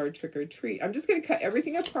 We have our trick or treat. I'm just going to cut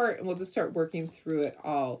everything apart and we'll just start working through it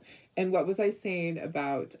all. And what was I saying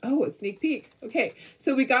about, oh, a sneak peek. Okay,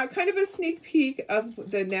 so we got kind of a sneak peek of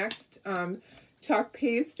the next chalk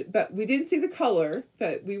paste, but we didn't see the color,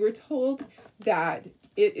 but we were told that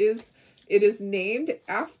it is named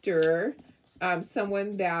after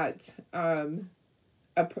someone that,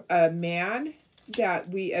 a man that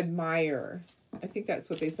we admire. I think that's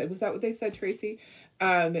what they said. Was that what they said, Tracy?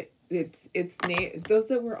 It's named, those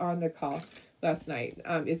that were on the call last night,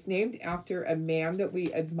 it's named after a man that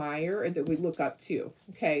we admire and that we look up to.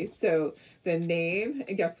 Okay, so the name,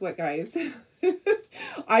 and guess what, guys?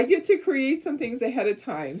 I get to create some things ahead of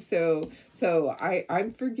time. So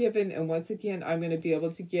I'm forgiven, and once again, I'm going to be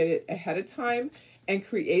able to get it ahead of time and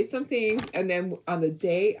create some things, and then on the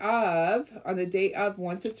day of,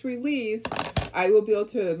 once it's released, I will be able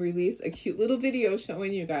to release a cute little video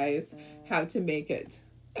showing you guys how to make it.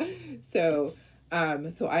 So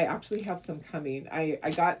I actually have some coming. I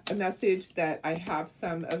got a message that I have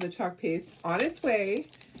some of the chalk paste on its way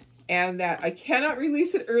and that I cannot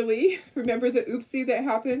release it early. Remember the oopsie that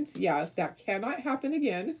happened? Yeah, that cannot happen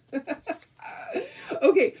again.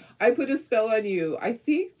 Okay, I put a spell on you. I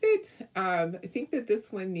think that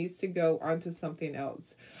this one needs to go onto something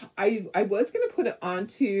else. I was gonna put it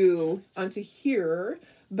onto here,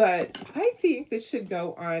 but I think this should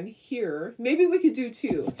go on here. Maybe we could do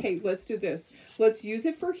two. Hey, let's do this. Let's use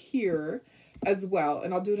it for here as well,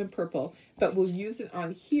 and I'll do it in purple, but we'll use it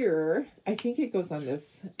on here. I think it goes on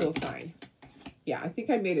this little sign. Yeah, I think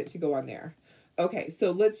I made it to go on there. Okay,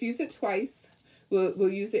 so let's use it twice. We'll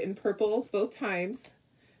use it in purple both times.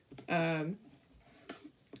 You're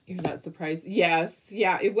not surprised. Yes,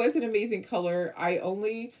 yeah, it was an amazing color.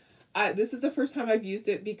 This is the first time I've used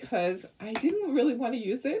it because I didn't really want to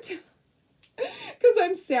use it. Because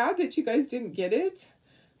I'm sad that you guys didn't get it.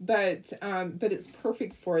 but it's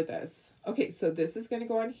perfect for this. Okay, so this is going to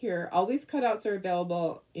go on here. All these cutouts are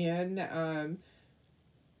available in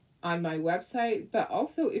on my website, but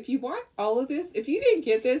also if you want all of this, if you didn't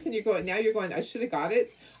get this and you're going, I should have got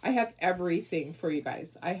it, I have everything for you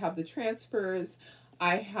guys. I have the transfers,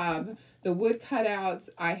 I have the wood cutouts,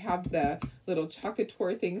 I have the little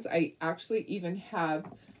Chocator things. I actually even have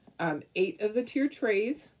 8 of the tier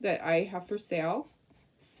trays that I have for sale.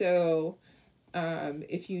 So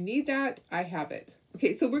if you need that, I have it.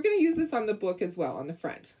 Okay, so we're going to use this on the book as well, on the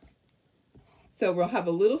front. So we'll have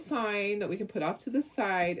a little sign that we can put off to the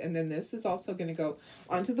side, and then this is also going to go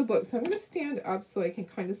onto the book. So I'm going to stand up so I can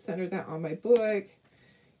kind of center that on my book.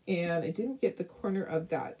 And I didn't get the corner of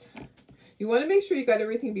that. You want to make sure you got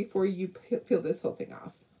everything before you peel this whole thing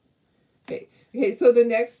off. Okay. Okay, so the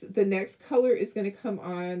next color is going to come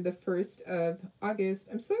on the 1st of August.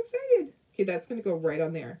 I'm so excited. Okay, that's going to go right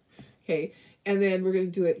on there. Okay, and then we're going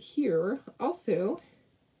to do it here also,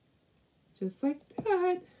 just like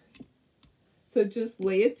that. So just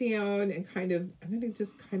lay it down and I'm going to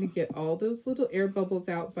just kind of get all those little air bubbles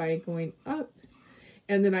out by going up.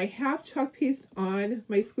 And then I have chalk paste on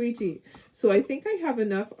my squeegee. So I think I have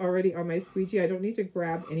enough already on my squeegee. I don't need to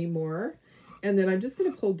grab any more. And then I'm just going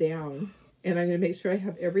to pull down and I'm going to make sure I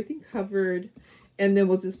have everything covered. And then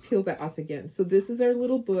we'll just peel that off again. So this is our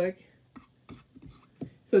little book.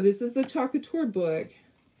 So this is the Chocator book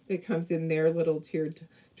that comes in their little tiered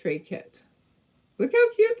tray kit. Look how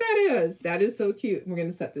cute that is. That is so cute. We're going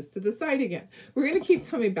to set this to the side again. We're going to keep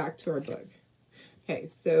coming back to our book. Okay,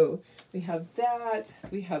 so we have that.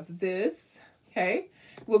 We have this. Okay,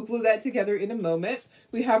 we'll glue that together in a moment.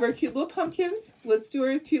 We have our cute little pumpkins. Let's do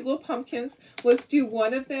our cute little pumpkins. Let's do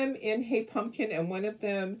one of them in Hey Pumpkin and one of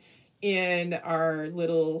them in our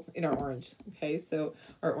orange. Okay, so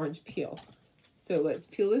our orange peel. So let's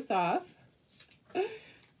peel this off.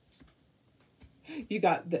 You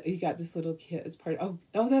got this little kit as part of,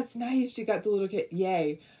 oh, that's nice. You got the little kit.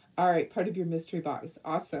 Yay. All right, part of your mystery box.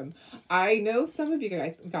 Awesome. I know some of you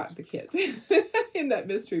guys got the kit in that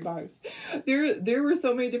mystery box. There were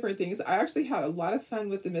so many different things. I actually had a lot of fun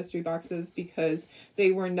with the mystery boxes because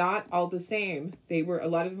they were not all the same. A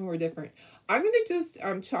lot of them were different. I'm going to just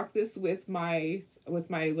chalk this with my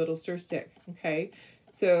little stir stick, okay?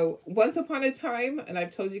 So once upon a time, and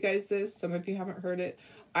I've told you guys this, some of you haven't heard it,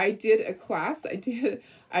 I did a class.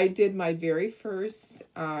 I did my very first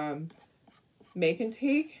make and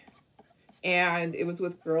take, and it was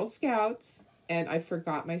with Girl Scouts, and I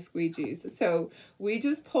forgot my squeegees. So we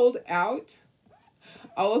just pulled out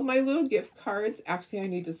all of my little gift cards. Actually, I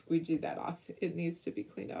need to squeegee that off. It needs to be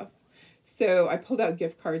cleaned off. So I pulled out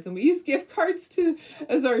gift cards, and we used gift cards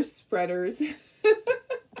as our spreaders.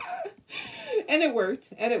 And it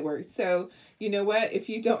worked. So you know what? If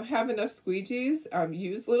you don't have enough squeegees,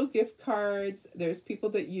 use little gift cards. There's people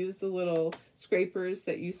that use the little scrapers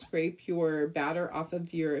that you scrape your batter out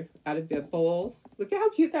of your bowl. Look at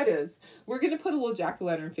how cute that is. We're going to put a little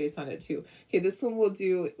jack-o'-lantern face on it too. Okay, this one we'll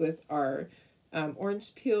do with our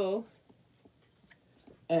orange peel.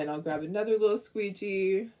 And I'll grab another little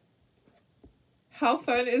squeegee. How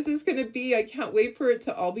fun is this going to be? I can't wait for it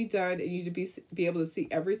to all be done and you to be able to see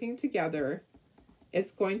everything together.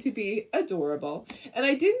 It's going to be adorable. And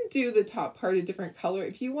I didn't do the top part a different color.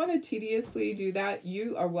 If you want to tediously do that,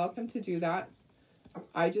 you are welcome to do that.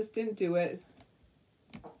 I just didn't do it.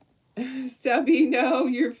 Stubby, no,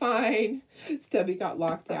 you're fine. Stubby got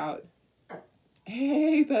locked out.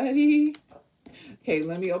 Hey, buddy. Okay,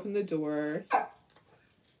 let me open the door.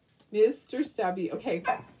 Mr. Stubby. Okay,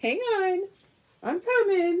 hang on. I'm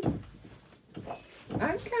coming.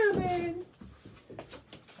 I'm coming.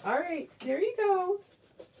 All right, there you go.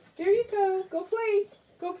 There you go. Go play.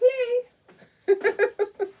 Go play.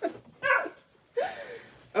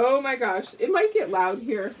 Oh my gosh, it might get loud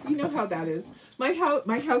here. You know how that is. My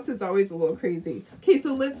house is always a little crazy. Okay,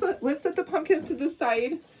 so let's set the pumpkins to the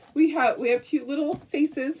side. We have cute little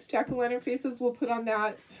faces, jack-o'-lantern faces. We'll put on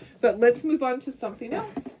that. But let's move on to something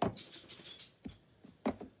else.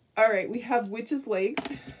 All right, we have witch's legs.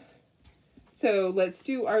 So let's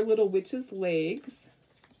do our little witch's legs.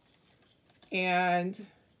 And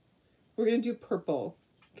we're going to do purple.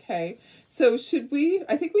 Okay. So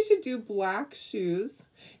I think we should do black shoes.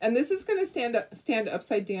 And this is going to stand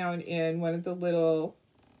upside down in one of the little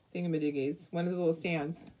thingamadiggies, one of the little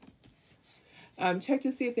stands. Check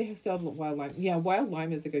to see if they still have wild lime. Yeah, wild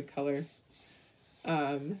lime is a good color.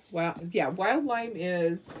 Wild lime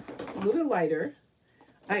is a little bit lighter.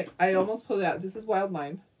 I almost pulled it out. This is wild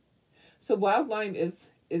lime. So wild lime is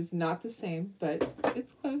not the same, but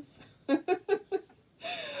it's close.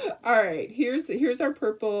 All right, here's our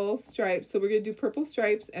purple stripes. So we're gonna do purple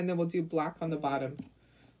stripes and then we'll do black on the bottom.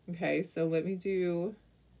 Okay, so let me do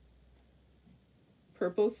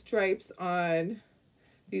purple stripes on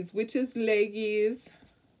these witches' leggies.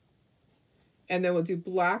 And then we'll do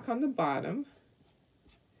black on the bottom.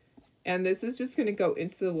 And this is just gonna go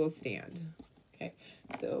into the little stand. Okay,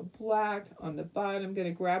 so black on the bottom. I'm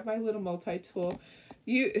gonna grab my little multi-tool.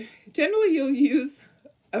 Generally you'll use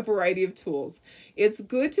a variety of tools. It's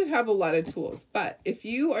good to have a lot of tools, but if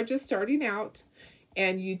you are just starting out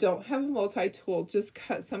and you don't have a multi-tool, just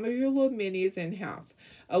cut some of your little minis in half.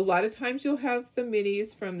 A lot of times you'll have the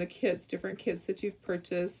minis from the kits, different kits that you've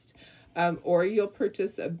purchased, or you'll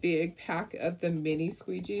purchase a big pack of the mini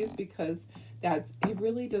squeegees because it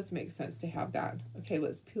really does make sense to have that. Okay,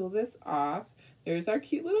 let's peel this off. There's our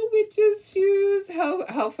cute little witch's shoes.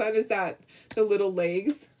 How fun is that? The little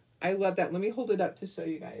legs. I love that. Let me hold it up to show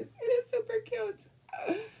you guys. It is super cute.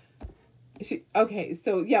 Okay,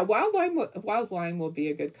 so yeah, wild lime will be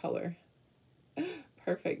a good color.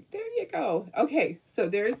 Perfect. There you go. Okay, so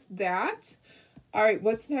there's that. All right,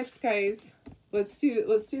 what's next, guys? Let's do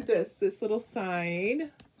this little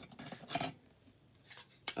sign.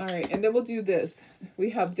 All right, and then we'll do this.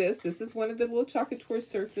 We have this. This is one of the little Chocolate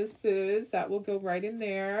surfaces that will go right in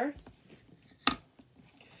there.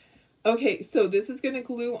 Okay, so this is going to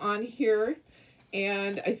glue on here,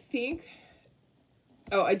 and I think,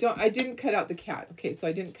 oh, I didn't cut out the cat. Okay, so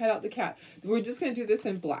I didn't cut out the cat. We're just going to do this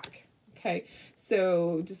in black. Okay,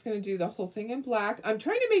 so just going to do the whole thing in black. I'm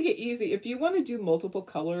trying to make it easy. If you want to do multiple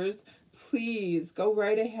colors, please go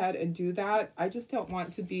right ahead and do that. I just don't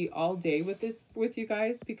want to be all day with this with you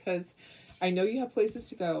guys because I know you have places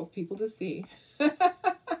to go, people to see.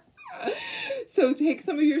 So take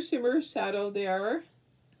some of your shimmer shadow there.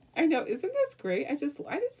 I know, isn't this great? I just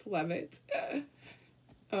love it.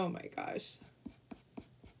 Oh my gosh.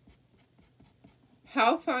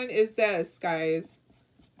 How fun is this, guys?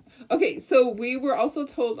 Okay, so we were also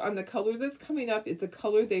told on the color that's coming up, it's a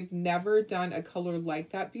color they've never done a color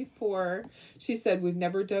like that before. She said, we've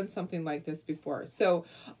never done something like this before. So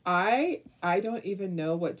I don't even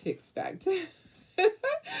know what to expect.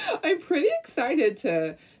 I'm pretty excited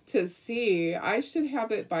to see. I should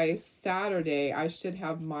have it by Saturday. I should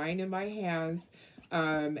have mine in my hands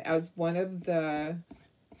as one of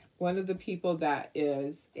the people that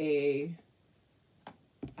is a,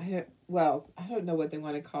 I don't know what they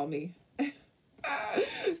want to call me.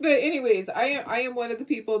 But anyways, I am one of the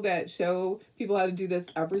people that show people how to do this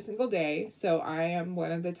every single day. So I am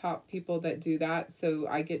one of the top people that do that. So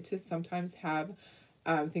I get to sometimes have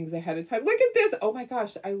things ahead of time. Look at this. Oh my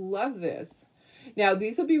gosh, I love this. Now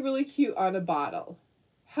these will be really cute on a bottle.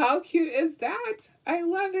 How cute is that? I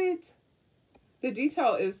love it. The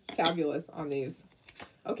detail is fabulous on these.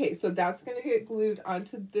 Okay, so that's going to get glued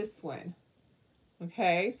onto this one.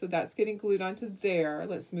 Okay, so that's getting glued onto there.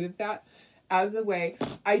 Let's move that out of the way.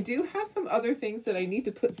 I do have some other things that I need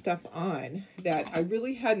to put stuff on that I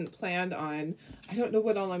really hadn't planned on. I don't know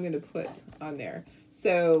what all I'm going to put on there.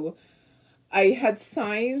 So I had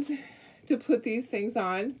signed to put these things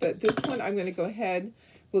on, but this one I'm going to go ahead.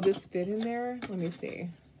 Will this fit in there? Let me see.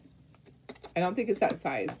 I don't think it's that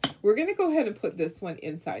size. We're going to go ahead and put this one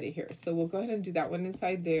inside of here. So we'll go ahead and do that one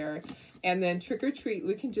inside there. And then trick or treat,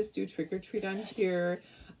 we can just do trick or treat on here.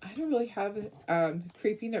 I don't really have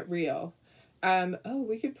Creeping It Real. Oh,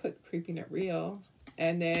 we could put Creeping It Real.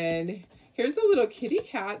 And then here's a little kitty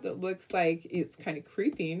cat that looks like it's kind of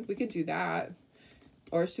creeping. We could do that.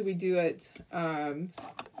 Or should we do it? I'm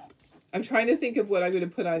trying to think of what I'm going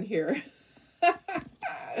to put on here.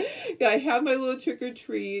 Yeah, I have my little trick or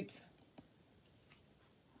treat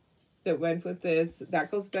that went with this. That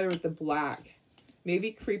goes better with the black.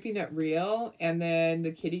 Maybe Creeping It Real, and then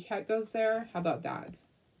the kitty cat goes there. How about that?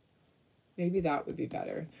 Maybe that would be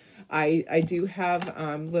better. I do have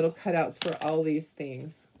little cutouts for all these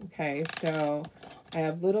things. Okay, so I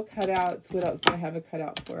have little cutouts. What else do I have a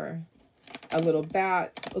cutout for? A little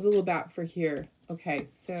bat for here. Okay,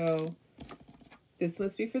 so this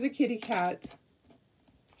must be for the kitty cat.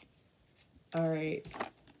 All right.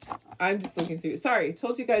 I'm just looking through. Sorry,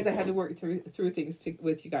 told you guys I had to work through things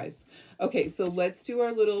with you guys. Okay, so let's do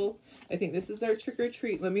our little, I think this is our trick or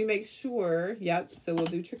treat. Let me make sure. Yep, so we'll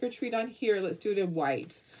do trick or treat on here. Let's do it in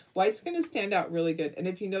white. White's going to stand out really good. And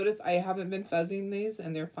if you notice, I haven't been fuzzing these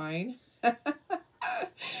and they're fine.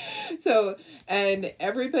 So, and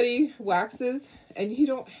everybody waxes and you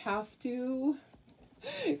don't have to,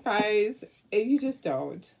 guys, you just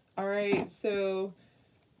don't. All right, so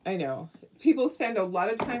I know people spend a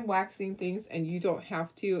lot of time waxing things and you don't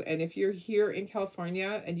have to. And if you're here in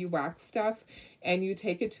California and you wax stuff, and you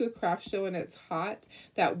take it to a craft show and it's hot,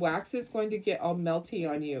 that wax is going to get all melty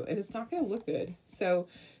on you and it's not going to look good. So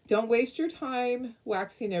don't waste your time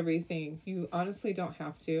waxing everything. You honestly don't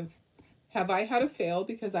have to. Have I had a fail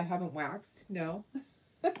because I haven't waxed? No.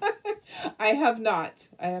 I have not.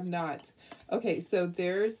 I have not. Okay, so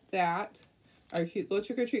there's that. Our cute little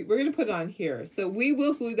trick or treat. We're going to put it on here. So we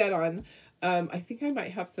will glue that on. I think I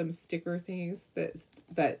might have some sticker things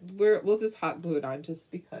but we'll just hot glue it on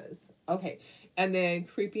just because. Okay, and then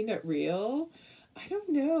Creeping It Real. I don't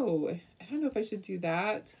know. I don't know if I should do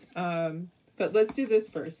that. But let's do this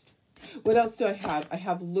first. What else do I have? I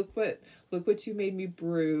have Look What You Made Me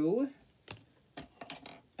Brew.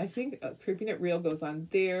 I think Creeping It Real goes on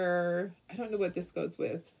there. I don't know what this goes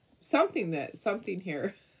with. Something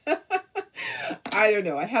here. I don't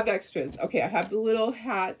know. I have extras. Okay, I have the little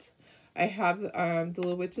hat. I have the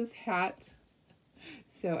little witch's hat.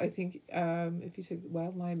 So I think if you took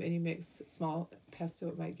wild lime and you mix small pesto,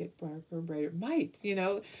 it might get darker and brighter. Might, you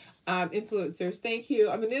know. Influencers. Thank you.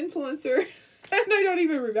 I'm an influencer. And I don't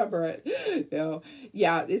even remember it. No.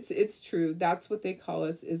 Yeah, it's true. That's what they call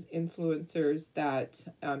us, is influencers that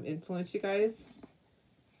influence you guys.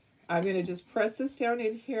 I'm going to just press this down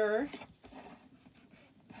in here.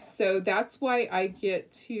 So that's why I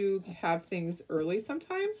get to have things early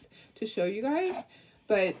sometimes to show you guys.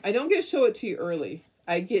 But I don't get to show it to you early.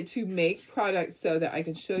 I get to make products so that I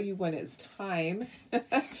can show you when it's time.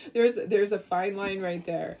 There's a fine line right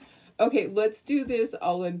there. Okay, let's do this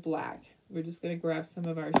all in black. We're just going to grab some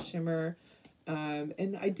of our shimmer.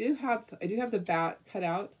 And I do have the bat cut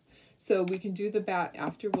out. So we can do the bat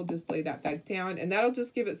after. We'll just lay that back down. And that'll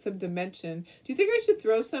just give it some dimension. Do you think I should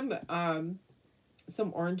throw some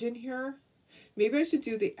orange in here? Maybe I should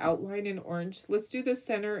do the outline in orange. Let's do the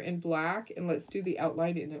center in black. And let's do the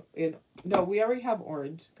outline in no, we already have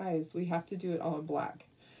orange. Guys, we have to do it all in black.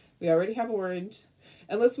 We already have orange.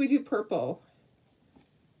 Unless we do purple.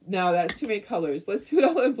 No, that's too many colors. Let's do it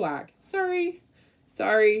all in black. Sorry.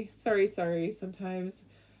 Sometimes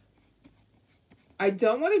I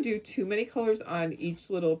don't want to do too many colors on each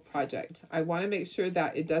little project. I want to make sure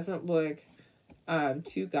that it doesn't look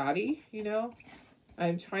too gaudy, you know.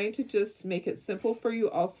 I'm trying to just make it simple for you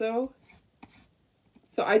also.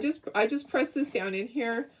 So I just press this down in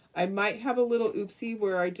here. I might have a little oopsie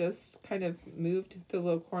where I just kind of moved the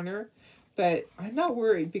little corner. But I'm not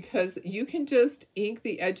worried because you can just ink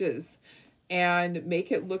the edges and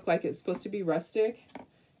make it look like it's supposed to be rustic.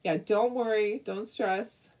 Yeah, don't worry. Don't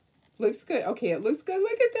stress. Looks good. Okay, it looks good.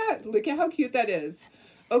 Look at that. Look at how cute that is.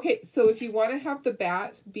 Okay, so if you want to have the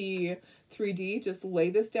bat be 3D, just lay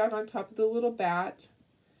this down on top of the little bat.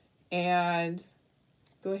 And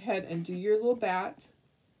go ahead and do your little bat.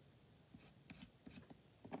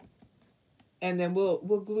 And then we'll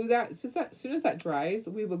glue that. As soon as that dries,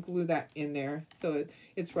 we will glue that in there. So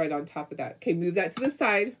it's right on top of that. Okay, move that to the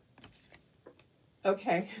side.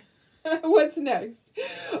 Okay. What's next?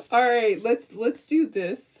 All right, let's do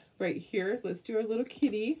this right here. Let's do our little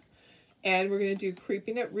kitty. And we're going to do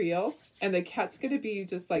Creeping It Real. And the cat's going to be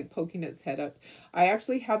just like poking its head up. I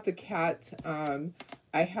actually have the cat.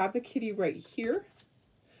 I have the kitty right here.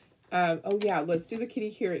 Oh yeah, let's do the kitty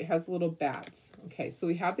here. It has little bats. Okay, so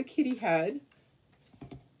we have the kitty head.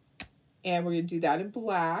 And we're going to do that in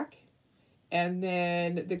black. And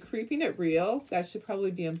then the Creeping It Real, that should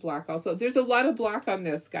probably be in black also. There's a lot of black on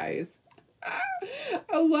this, guys.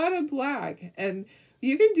 A lot of black. And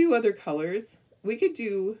you can do other colors. We could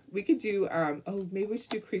do, oh, maybe we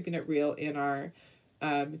should do Creeping It Real in our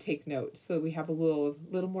take note. So we have a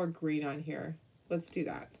little more green on here. Let's do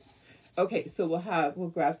that. Okay, so we'll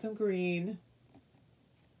grab some green.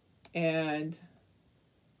 And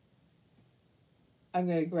I'm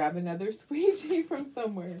going to grab another squeegee from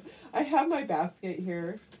somewhere. I have my basket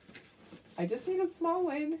here. I just need a small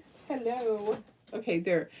one. Hello. Okay,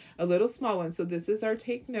 there. A little small one. So this is our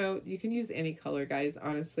take note. You can use any color, guys,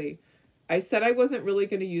 honestly. I said I wasn't really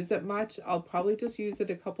going to use it much. I'll probably just use it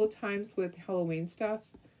a couple of times with Halloween stuff.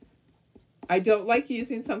 I don't like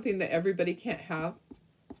using something that everybody can't have.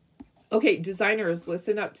 Okay, designers,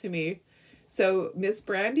 listen up to me. So Miss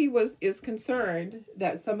Brandy is concerned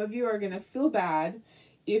that some of you are going to feel bad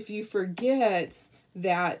if you forget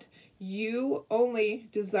that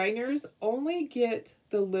designers only get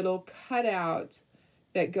the little cutout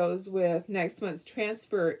that goes with next month's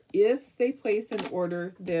transfer if they place an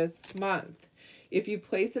order this month. If you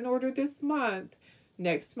place an order this month,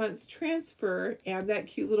 next month's transfer and that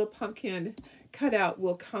cute little pumpkin cutout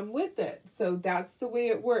will come with it. So that's the way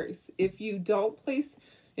it works. If you don't place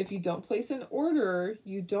an order,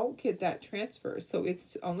 you don't get that transfer. So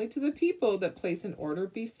it's only to the people that place an order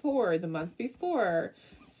before, the month before.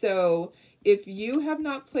 So if you have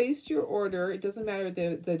not placed your order, it doesn't matter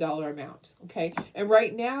the dollar amount, okay? And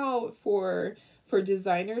right now for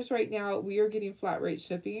designers right now, we are getting flat rate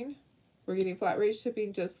shipping. We're getting flat rate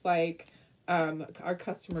shipping just like our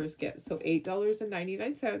customers get. So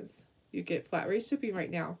 $8.99, you get flat rate shipping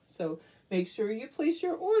right now. So make sure you place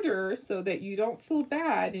your order so that you don't feel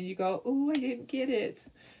bad and you go, oh, I didn't get it.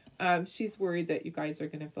 She's worried that you guys are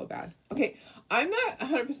going to feel bad. Okay, I'm not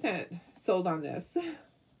 100% sold on this.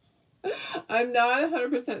 I'm not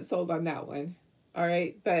 100% sold on that one. All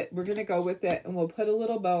right, but we're going to go with it and we'll put a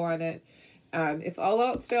little bow on it. If all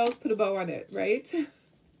else fails, put a bow on it, right?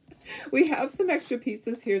 We have some extra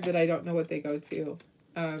pieces here that I don't know what they go to.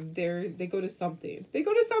 They go to something. They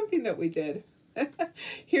go to something that we did.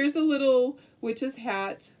 Here's a little witch's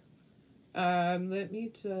hat. Let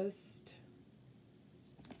me just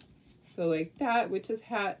go like that. Witch's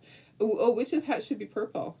hat. Oh, witch's hat should be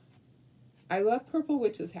purple. I love purple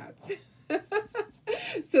witch's hats.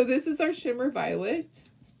 So this is our shimmer violet.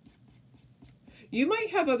 You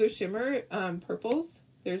might have other shimmer purples.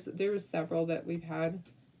 There were several that we've had.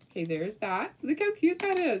 Okay, there's that. Look how cute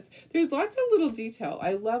that is. There's lots of little detail.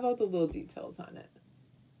 I love all the little details on it.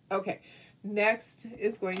 Okay, next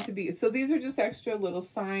is going to be, so these are just extra little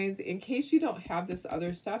signs. In case you don't have this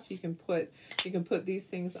other stuff, you can put these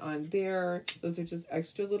things on there. Those are just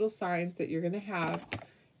extra little signs that you're going to have.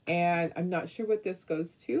 And I'm not sure what this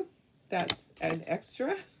goes to. That's an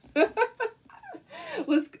extra.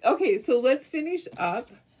 Okay, so let's finish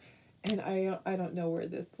up. And I don't know where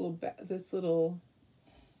this little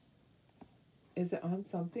is it on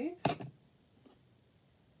something?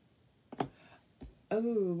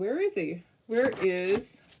 Oh, where is he? There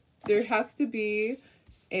has to be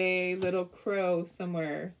a little crow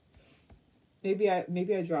somewhere. Maybe I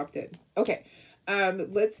dropped it. Okay.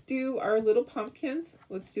 Let's do our little pumpkins.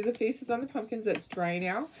 Let's do the faces on the pumpkins. That's dry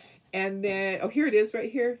now. And then, oh, here it is right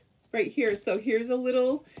here. Right here. So here's a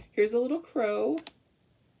little crow.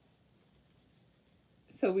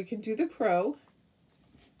 So we can do the crow.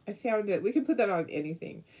 I found it. We can put that on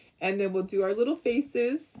anything. And then we'll do our little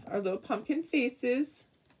faces, our little pumpkin faces.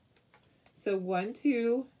 So 1,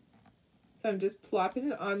 2. So I'm just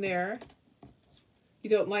plopping it on there. You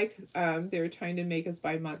don't like, they're trying to make us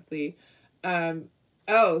bi-monthly.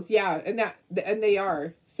 Oh yeah, and they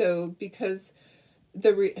are. So because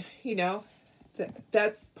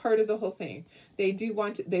that's part of the whole thing. They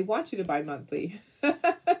want you to buy monthly.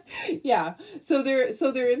 Yeah. So they're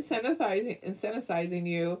incentivizing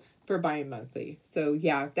you for buying monthly. So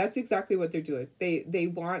yeah, that's exactly what they're doing. They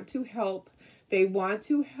want to help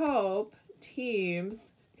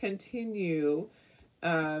teams continue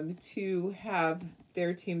to have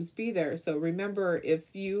their teams be there. So remember, if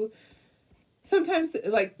you sometimes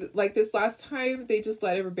like this last time, they just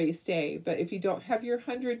let everybody stay. But if you don't have your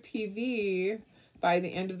 100 PV by the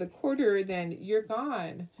end of the quarter, then you're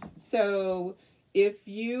gone. So if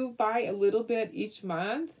you buy a little bit each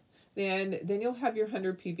month, then you'll have your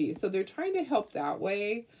 100 PV. So they're trying to help that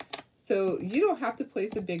way. So you don't have to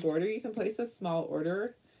place a big order. You can place a small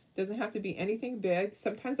order. Doesn't have to be anything big.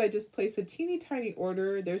 Sometimes I just place a teeny tiny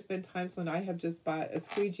order. There's been times when I have just bought a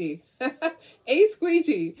squeegee, a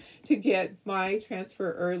squeegee, to get my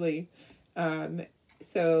transfer early.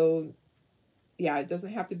 So yeah, it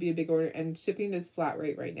doesn't have to be a big order, and shipping is flat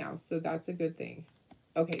rate right now. So that's a good thing.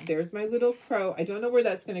 Okay, there's my little crow. I don't know where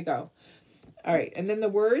that's going to go. All right. And then the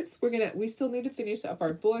words, we still need to finish up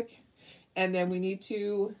our book, and then we need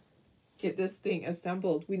to get this thing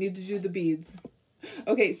assembled. We need to do the beads.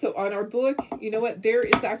 Okay, so on our book, you know what? There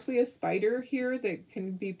is actually a spider here that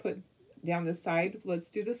can be put down the side. Let's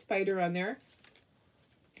do the spider on there.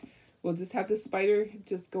 We'll just have the spider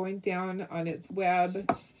just going down on its web.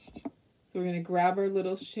 So we're going to grab our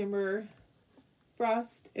little shimmer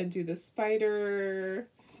frost and do the spider.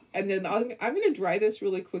 And then I'm going to dry this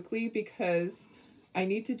really quickly because I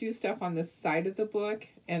need to do stuff on the side of the book,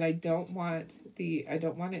 and I don't want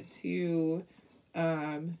it to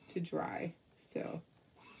dry. So,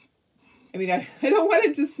 I mean, I don't want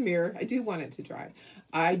it to smear. I do want it to dry.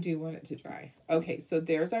 Okay, so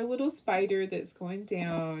there's our little spider that's going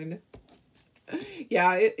down.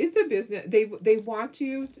 Yeah, it's a business. They want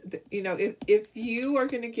you to, if you are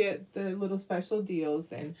going to get the little special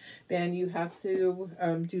deals, and then you have to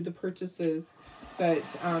do the purchases. But,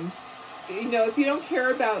 if you don't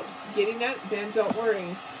care about getting it, then don't worry.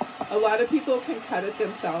 A lot of people can cut it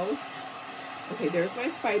themselves. Okay, there's my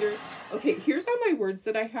spider. Okay, here's all my words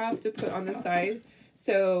that I have to put on the side.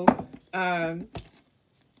 So,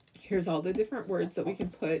 here's all the different words that we can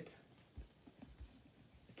put.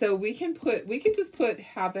 So we can just put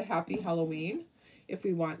have a happy Halloween if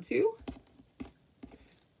we want to.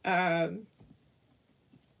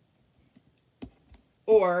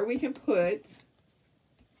 Or we can put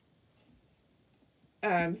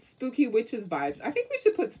spooky witches vibes. I think we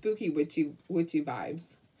should put spooky witchy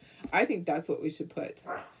vibes. I think that's what we should put.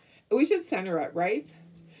 We should center it, right?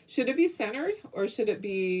 Should it be centered or should it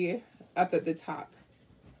be up at the top?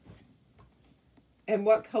 And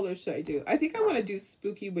what color should I do? I think I want to do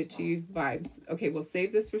spooky witchy vibes. Okay, we'll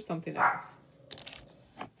save this for something else.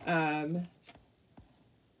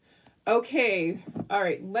 Okay. All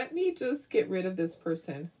right. Let me just get rid of this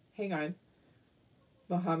person. Hang on.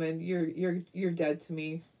 Mohammed, you're dead to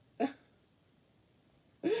me. I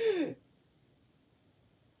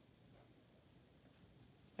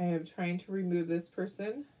am trying to remove this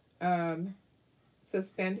person.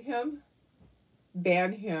 Suspend him.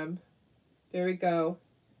 Ban him. There we go.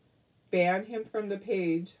 Ban him from the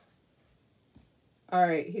page. All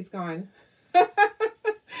right, he's gone.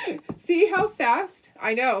 See how fast?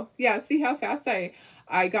 I know. Yeah, see how fast I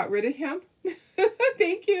got rid of him?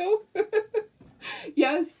 Thank you.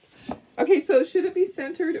 Yes. Okay, so should it be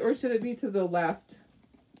centered or should it be to the left?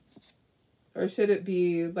 Or should it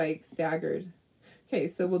be like staggered? Okay,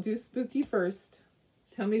 so we'll do spooky first.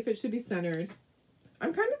 Tell me if it should be centered.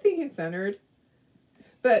 I'm kind of thinking centered.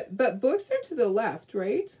 But books are to the left,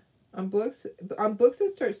 right? On books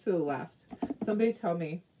it starts to the left. Somebody tell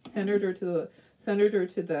me. Centered or to the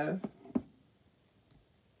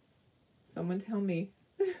someone tell me.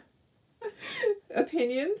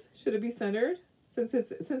 Opinions? Should it be centered? Since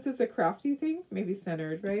it's a crafty thing, maybe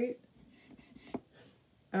centered, right?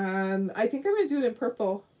 I think I'm gonna do it in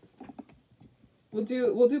purple. We'll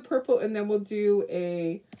do purple and then we'll do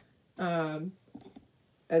a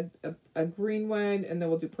green one and then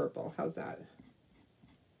we'll do purple. How's that?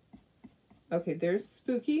 Okay, there's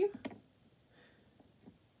spooky.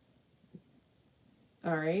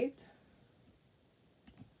 All right.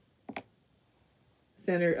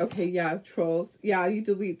 Center. Okay, yeah, trolls. Yeah, you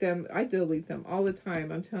delete them. I delete them all the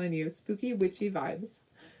time. I'm telling you, spooky, witchy vibes.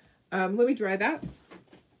 Let me dry that.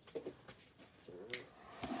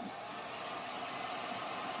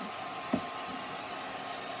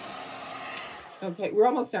 Okay, we're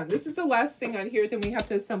almost done. This is the last thing on here. Then we have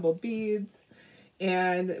to assemble beads.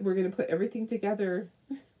 And we're going to put everything together.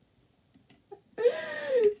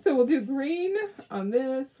 So we'll do green on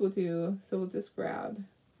this. We'll just grab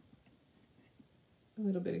a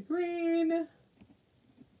little bit of green.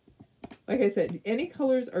 Like I said, any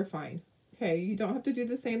colors are fine. Okay, you don't have to do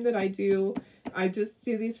the same that I do. I just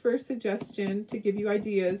do these for a suggestion to give you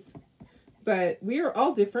ideas. But we are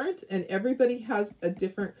all different and everybody has a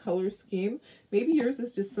different color scheme. Maybe yours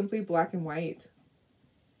is just simply black and white.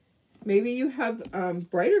 Maybe you have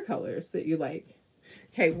brighter colors that you like.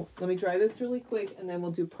 Okay, well, let me dry this really quick and then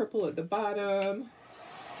we'll do purple at the bottom.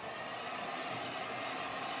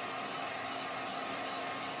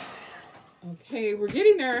 Okay, we're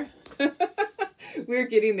getting there. We're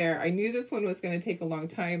getting there. I knew this one was going to take a long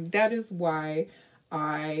time. That is why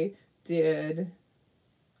I did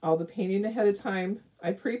all the painting ahead of time.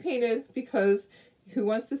 I pre-painted because who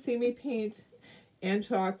wants to see me paint and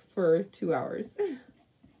chalk for 2 hours?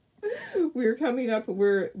 We're coming up,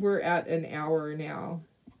 we're at an hour now.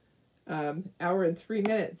 Hour and 3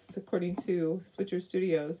 minutes, according to Switcher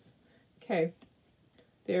Studios. Okay,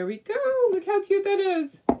 there we go. Look how cute that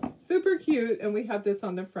is. Super cute. And we have this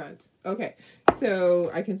on the front. Okay,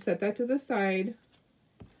 so I can set that to the side.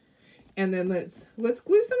 And then let's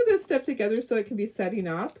glue some of this stuff together so it can be setting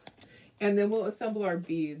up. And then we'll assemble our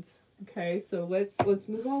beads. Okay, so let's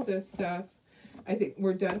move all this stuff. I think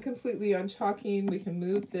we're done completely on chalking. We can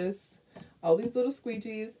move this, all these little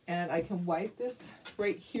squeegees, and I can wipe this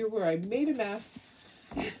right here where I made a mess.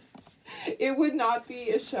 It would not be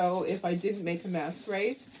a show if I didn't make a mess,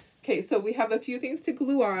 right? Okay, so we have a few things to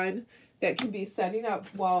glue on that can be setting up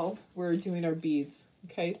while we're doing our beads.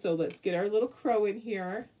 Okay, so let's get our little crow in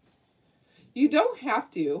here. You don't have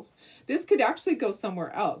to. This could actually go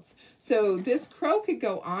somewhere else. So this crow could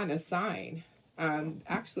go on a sign.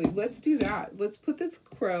 Actually, let's do that. Let's put this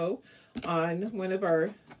crow on one of our,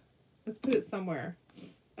 let's put it somewhere.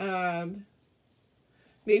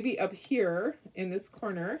 Maybe up here in this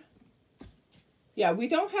corner. Yeah, we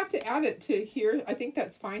don't have to add it to here. I think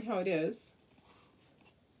that's fine how it is.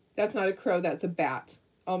 That's not a crow, that's a bat.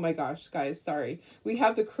 Oh my gosh, guys, sorry. We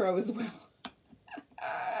have the crow as well.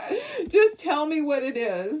 Just tell me what it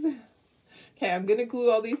is. Okay, I'm going to glue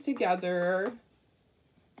all these together.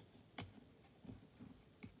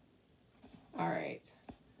 All right.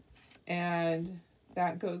 And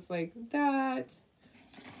that goes like that.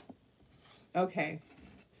 Okay.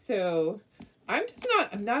 So I'm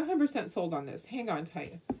not 100% sold on this. Hang on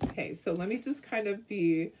tight. Okay, so let me just kind of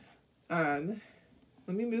be, let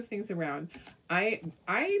me move things around.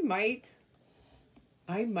 I might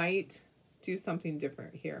do something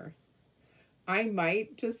different here. I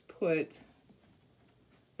might just put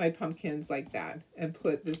my pumpkins like that and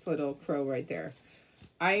put this little crow right there.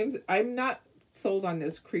 I'm not sold on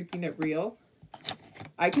this creeping it real.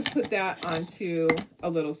 I could put that onto a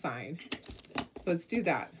little sign. Let's do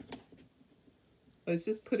that. Let's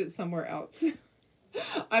just put it somewhere else.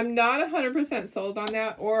 I'm not 100% sold on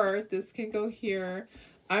that, or this can go here.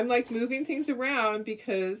 I'm like moving things around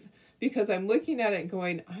because I'm looking at it and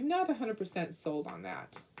going, I'm not 100% sold on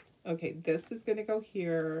that. Okay, this is going to go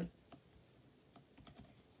here.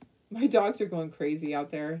 My dogs are going crazy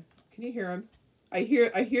out there. Can you hear them? I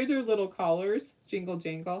hear their little collars jingle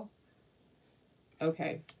jangle.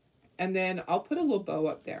 Okay. And then I'll put a little bow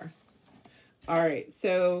up there. All right.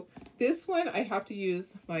 So this one I have to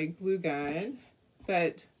use my glue gun,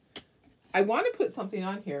 but I want to put something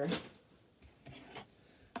on here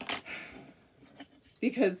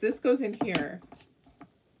because this goes in here.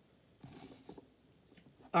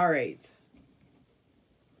 All right.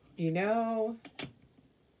 You know,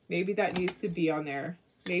 maybe that needs to be on there.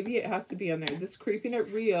 Maybe it has to be on there. This creeping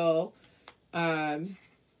it real.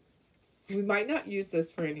 We might not use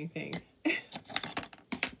this for anything.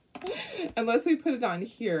 Unless we put it on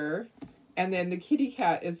here. And then the kitty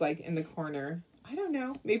cat is like in the corner. I don't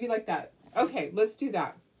know. Maybe like that. Okay, let's do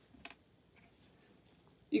that.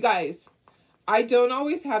 You guys, I don't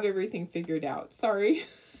always have everything figured out. Sorry.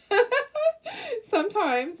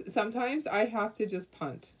 Sometimes I have to just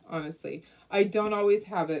punt, honestly. I don't always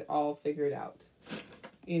have it all figured out.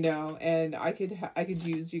 You know, and I could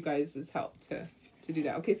use you guys' help to do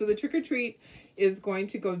that. Okay, so the trick or treat is going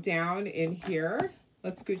to go down in here.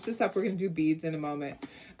 Let's scooch this up. We're going to do beads in a moment.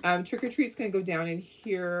 Trick or treat is going to go down in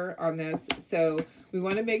here on this. So we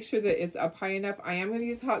want to make sure that it's up high enough. I am going to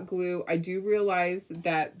use hot glue. I do realize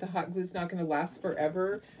that the hot glue is not going to last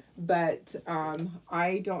forever, but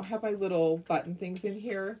I don't have my little button things in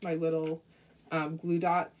here, my little glue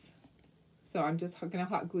dots. So I'm just going to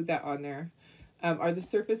hot glue that on there. Are the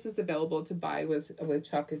surfaces available to buy with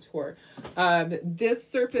Chalk Couture? This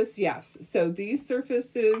surface, yes. So these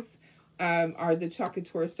surfaces are the Chalk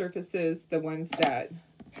Couture surfaces, the ones that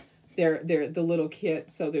they're the little kit.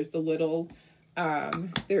 So there's the little,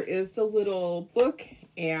 there is the little book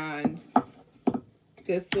and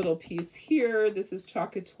this little piece here. This is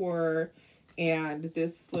Chalk Couture, and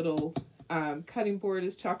this little cutting board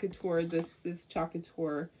is Chalk Couture. This is Chalk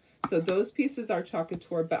Couture. So those pieces are Chalk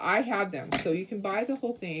Couture, but I have them. So you can buy the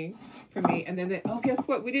whole thing from me. And then, oh, guess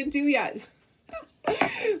what? We didn't do yet.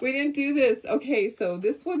 We didn't do this. Okay, so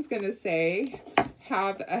this one's going to say,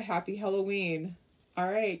 have a happy Halloween. All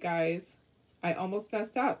right, guys. I almost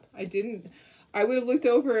messed up. I didn't. I would have looked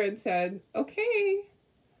over and said, okay.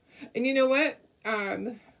 And you know what?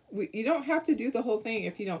 You don't have to do the whole thing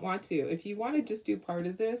if you don't want to. If you want to just do part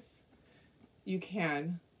of this, you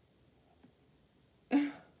can.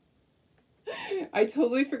 I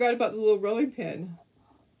totally forgot about the little rolling pin.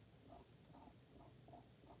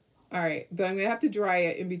 All right, but I'm going to have to dry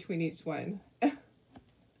it in between each one.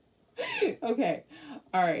 Okay,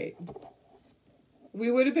 all right.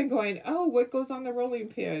 We would have been going, oh, what goes on the rolling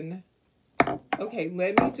pin? Okay,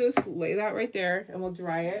 let me just lay that right there and we'll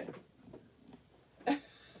dry it.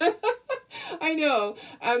 I know.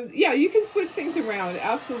 Yeah, you can switch things around,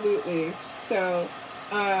 absolutely. So,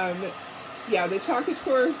 yeah, the Chalk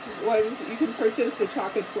Couture ones, you can purchase the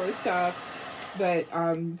Chalk Couture stuff, but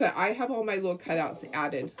I have all my little cutouts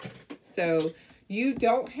added. So you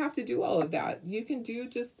don't have to do all of that. You can do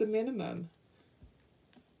just the minimum.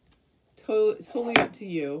 Totally up to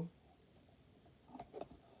you.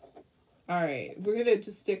 All right, we're going to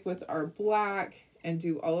just stick with our black and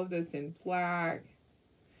do all of this in black.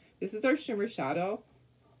 This is our shimmer shadow.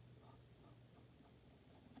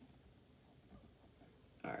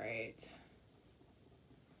 All right.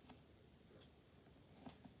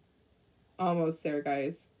 Almost there,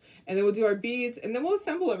 guys. And then we'll do our beads, and then we'll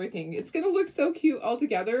assemble everything. It's going to look so cute all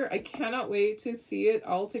together. I cannot wait to see it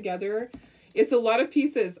all together. It's a lot of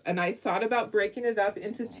pieces, and I thought about breaking it up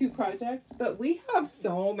into 2 projects, but we have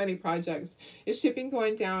so many projects. Is shipping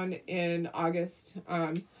going down in August?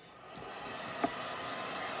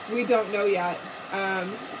 We don't know yet.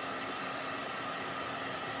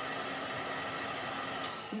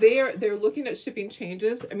 They're looking at shipping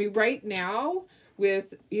changes. I mean, right now,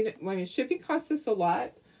 with, you know, I mean, shipping costs us a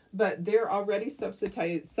lot, but they're already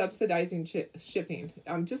subsidizing shipping.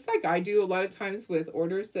 Just like I do a lot of times with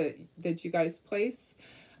orders that you guys place.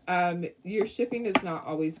 Your shipping is not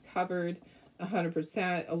always covered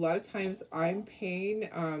 100%. A lot of times I'm paying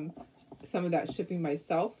some of that shipping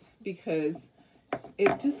myself because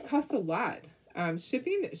it just costs a lot.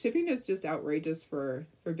 Shipping is just outrageous for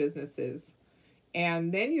businesses.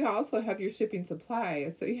 And then you also have your shipping supply.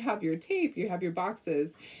 So you have your tape, you have your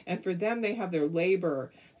boxes, and for them they have their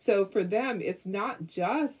labor. So for them it's not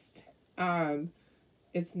just the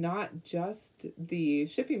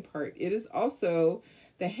shipping part. It is also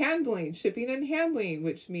the handling, shipping and handling,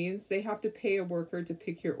 which means they have to pay a worker to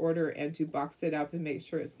pick your order and to box it up and make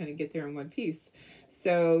sure it's going to get there in one piece.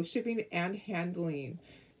 So shipping and handling.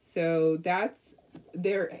 So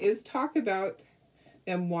there is talk about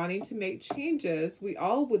them wanting to make changes. We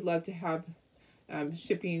all would love to have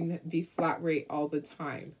shipping be flat rate all the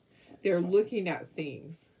time. They're looking at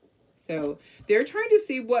things. So they're trying to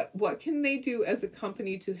see what can they do as a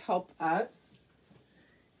company to help us,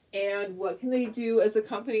 and what can they do as a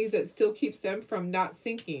company that still keeps them from not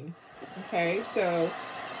sinking. Okay, so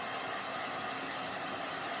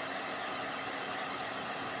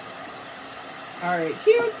all right,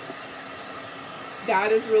 cute.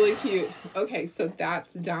 That is really cute. Okay, so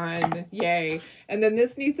that's done. Yay. And then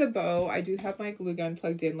this needs a bow. I do have my glue gun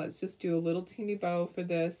plugged in. Let's just do a little teeny bow for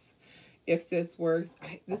this. If this works.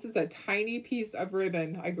 This is a tiny piece of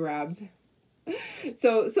ribbon I grabbed.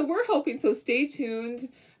 So we're hoping. So stay tuned.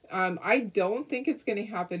 I don't think it's going to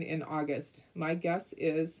happen in August. My guess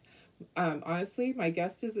is, honestly, my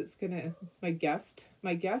guess is it's going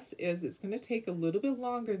to take a little bit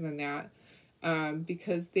longer than that.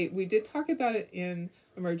 Because we did talk about it in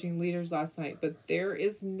Emerging Leaders last night, but there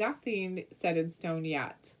is nothing set in stone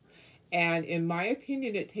yet. And in my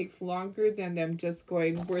opinion, it takes longer than them just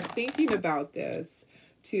going, we're thinking about this,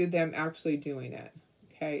 to them actually doing it.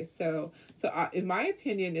 Okay, so in my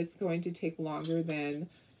opinion, it's going to take longer than,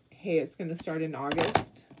 hey, it's going to start in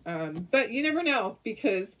August. But you never know,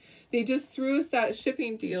 because they just threw us that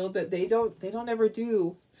shipping deal that they don't ever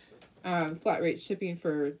do flat rate shipping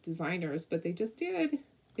for designers, but they just did.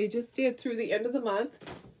 They just did through the end of the month,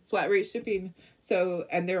 flat rate shipping. So,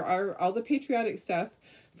 and there are all the patriotic stuff.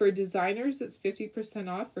 For designers, it's 50%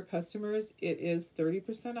 off. For customers, it is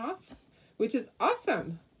 30% off, which is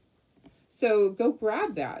awesome. So go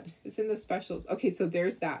grab that. It's in the specials. Okay, so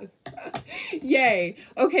there's that. Yay.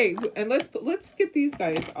 Okay, and let's get these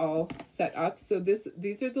guys all set up. So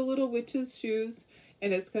these are the little witches' shoes,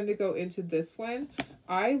 and it's going to go into this one.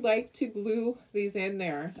 I like to glue these in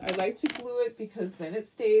there. I like to glue it because then it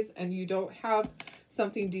stays and you don't have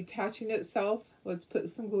something detaching itself. Let's put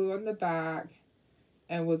some glue on the back,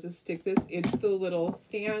 and we'll just stick this into the little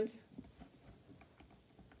stand,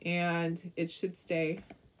 and it should stay,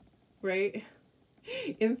 right?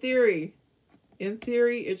 In theory,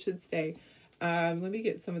 it should stay. Let me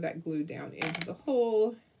get some of that glue down into the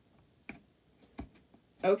hole.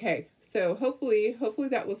 Okay, so hopefully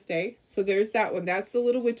that will stay. So there's that one. That's the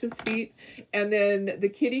little witch's feet. And then the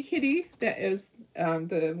kitty, that is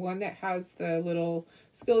the one that has the little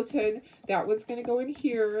skeleton. That one's going to go in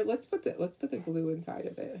here. Let's put the glue inside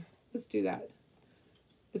of it. Let's do that.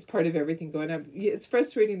 It's part of everything going up. It's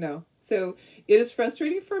frustrating though. So it is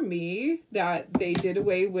frustrating for me that they did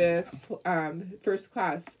away with first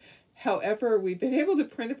class. However, we've been able to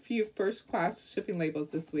print a few first class shipping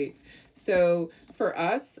labels this week. So for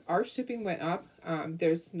us, our shipping went up.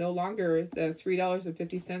 There's no longer the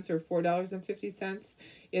 $3.50 or $4.50.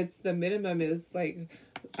 It's the minimum is like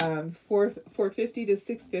 $4.50 to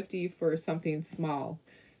 $6.50 for something small.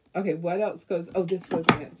 Okay, what else goes? Oh, this goes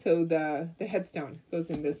in it. So the headstone goes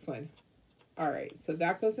in this one. All right, so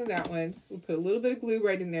that goes in that one. We'll put a little bit of glue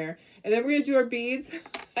right in there, and then we're gonna do our beads,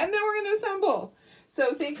 and then we're gonna assemble.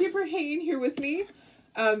 So thank you for hanging here with me.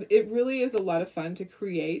 It really is a lot of fun to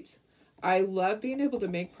create. I love being able to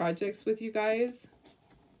make projects with you guys.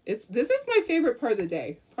 This is my favorite part of the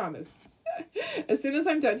day, promise. As soon as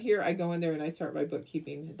I'm done here, I go in there and I start my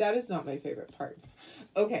bookkeeping. That is not my favorite part.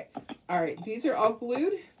 Okay, all right, these are all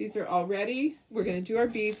glued. These are all ready. We're gonna do our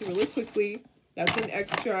beads really quickly. That's an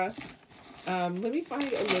extra. Let me find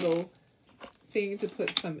a little thing to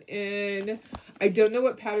put some in. I don't know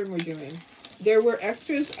what pattern we're doing. There were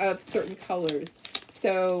extras of certain colors.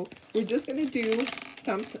 So we're just gonna do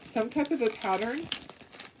some type of a pattern.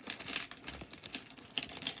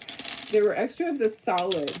 There were extra of the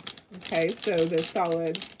solids. Okay, so the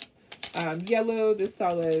solid yellow, the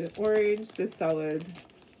solid orange, the solid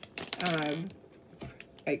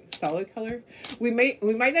like solid color. We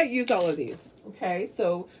might not use all of these. Okay,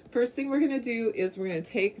 so first thing we're gonna do is we're gonna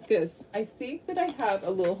take this. I think that I have a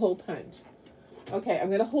little hole punch. Okay,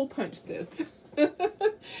 I'm gonna hole punch this.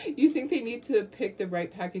 You think they need to pick the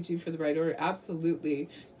right packaging for the right order? Absolutely.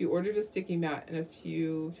 You ordered a sticky mat and a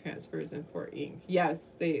few transfers and 4 ink.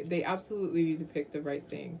 Yes, they absolutely need to pick the right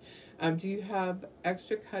thing. Do you have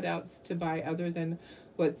extra cutouts to buy other than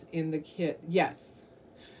what's in the kit. Yes.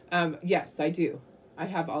 Yes, I do. I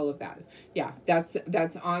have all of that. Yeah, that's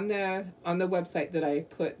on the website that I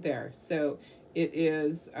put there. So it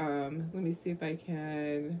is, let me see if I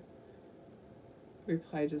can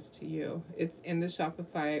reply just to you. It's in the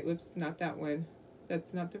Shopify. Whoops, not that one.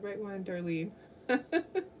 That's not the right one, Darlene.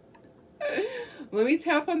 Let me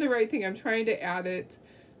tap on the right thing. I'm trying to add it.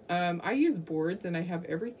 I use boards and I have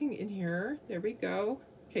everything in here. There we go.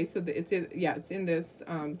 Okay, so it's in, yeah, it's in this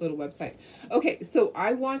little website. Okay, so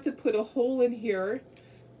I want to put a hole in here.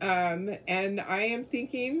 And I am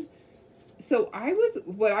thinking, so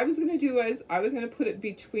what I was going to do is I was going to put it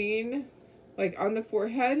between, like on the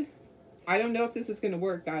forehead. I don't know if this is going to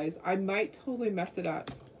work, guys. I might totally mess it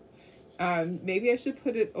up. Maybe I should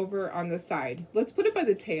put it over on the side. Let's put it by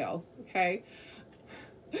the tail, okay?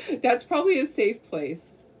 That's probably a safe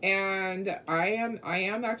place. And I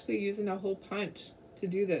am actually using a hole punch to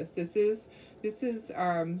do this. This is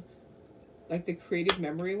like the Creative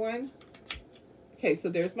Memory one. Okay, so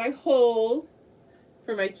there's my hole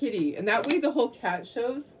for my kitty, and that way the whole cat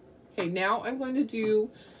shows. Okay, now I'm going to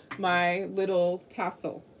do my little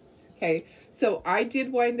tassel. Okay, so I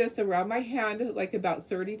did wind this around my hand like about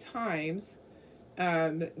 30 times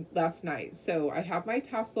last night. So I have my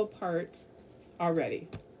tassel part already.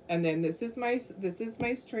 And then this is my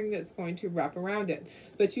string that's going to wrap around it.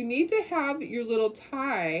 But you need to have your little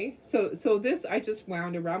tie. So this I just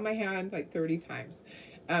wound around my hand like 30 times.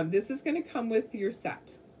 This is going to come with your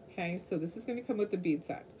set. Okay, so this is going to come with the bead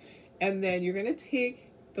set. And then you're going to take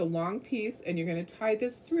the long piece and you're going to tie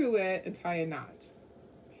this through it and tie a knot.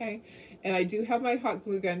 Okay, and I do have my hot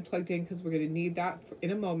glue gun plugged in because we're going to need that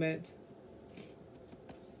in a moment.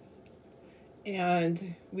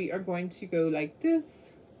 And we are going to go like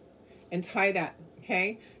this and tie that.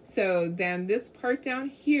 Okay, so then this part down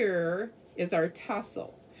here is our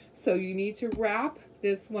tassel. So you need to wrap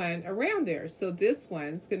this one around there. So this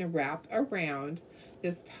one's going to wrap around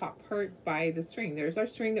this top part by the string. There's our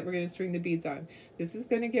string that we're going to string the beads on. This is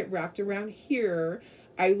going to get wrapped around here.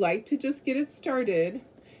 I like to just get it started,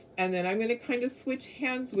 and then I'm going to kind of switch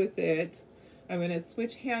hands with it. I'm going to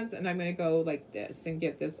switch hands and I'm going to go like this and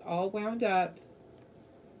get this all wound up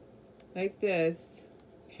like this.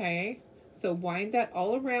 Okay, so wind that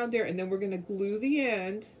all around there, and then we're going to glue the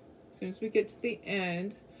end. As soon as we get to the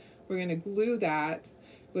end, we're going to glue that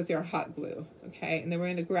with our hot glue. Okay, and then we're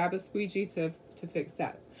going to grab a squeegee to fix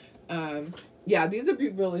that. Yeah, these would be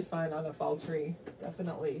really fun on a fall tree,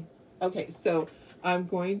 definitely. Okay, so I'm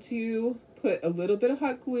going to put a little bit of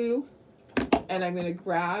hot glue, and I'm going to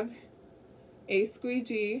grab a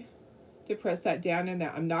squeegee to press that down in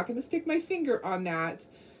that. I'm not going to stick my finger on that.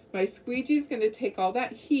 My squeegee is going to take all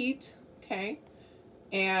that heat, okay?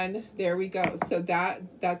 And there we go. So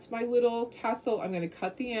that's my little tassel. I'm going to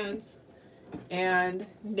cut the ends. And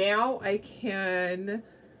now I can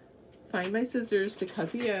find my scissors to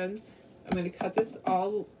cut the ends. I'm going to cut this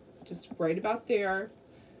all just right about there.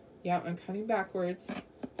 Yeah, I'm cutting backwards.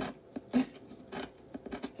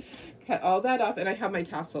 Cut all that off, and I have my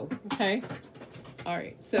tassel, okay? All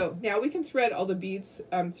right, so now we can thread all the beads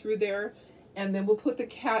through there, and then we'll put the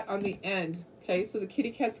cat on the end, okay? So the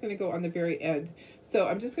kitty cat's going to go on the very end. So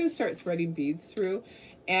I'm just going to start threading beads through,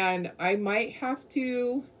 and I might have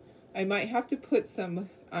to put some,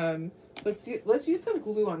 let's use some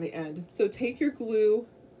glue on the end. So take your glue,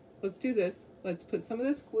 let's do this. Let's put some of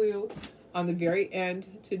this glue on the very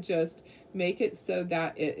end to just make it so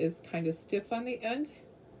that it is kind of stiff on the end.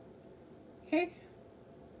 Okay.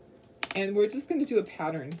 And we're just going to do a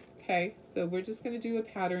pattern. Okay. So we're just going to do a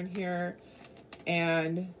pattern here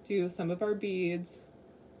and do some of our beads.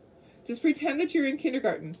 Just pretend that you're in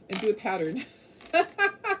kindergarten and do a pattern.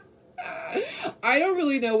 I don't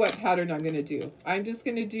really know what pattern I'm going to do. I'm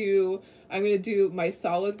going to do my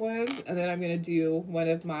solid ones, and then I'm going to do one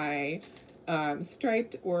of my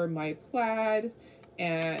striped or my plaid,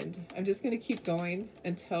 and I'm just going to keep going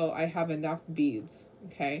until I have enough beads.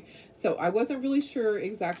 Okay, so I wasn't really sure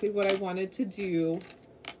exactly what I wanted to do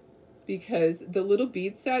because the little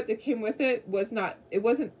bead set that came with it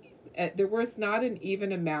there was not an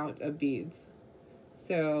even amount of beads.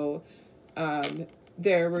 So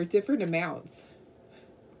there were different amounts.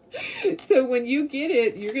 So when you get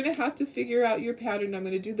it, you're going to have to figure out your pattern. I'm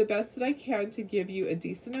going to do the best that I can to give you a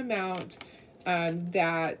decent amount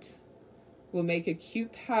that will make a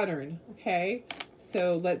cute pattern, okay?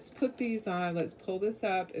 So let's put these on. Let's pull this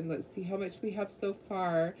up and let's see how much we have so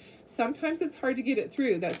far. Sometimes it's hard to get it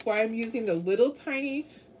through. That's why I'm using the little tiny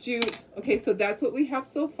jute. Okay, so that's what we have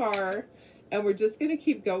so far. And we're just going to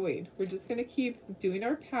keep going. We're just going to keep doing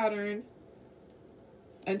our pattern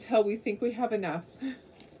until we think we have enough.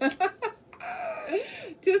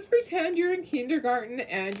 Just pretend you're in kindergarten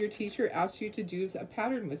and your teacher asks you to do a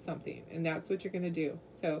pattern with something, and that's what you're going to do.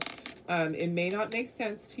 So it may not make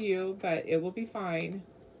sense to you, but it will be fine.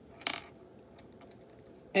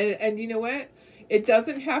 And you know what? It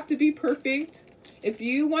doesn't have to be perfect. If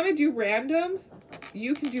you want to do random,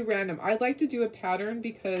 you can do random. I like to do a pattern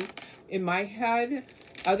because in my head,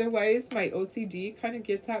 otherwise my OCD kind of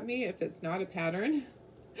gets at me if it's not a pattern.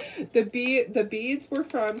 The beads were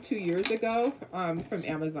from 2 years ago from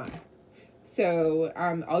Amazon. So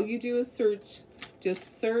all you do is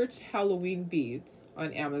just search Halloween beads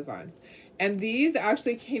on Amazon. And these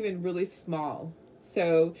actually came in really small.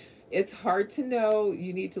 So it's hard to know.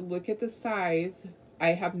 You need to look at the size.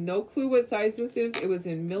 I have no clue what size this is. It was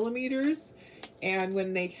in millimeters. And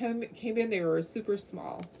when they came in, they were super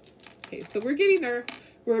small. Okay, so we're getting there.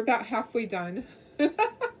 We're about halfway done.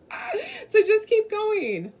 So just keep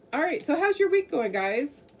going. All right, so how's your week going,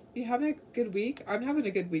 guys? You having a good week? I'm having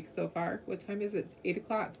a good week so far. What time is it? It's 8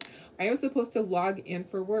 o'clock. I am supposed to log in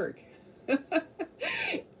for work.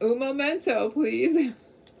 Un momento, please.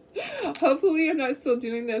 Hopefully I'm not still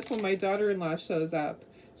doing this when my daughter-in-law shows up.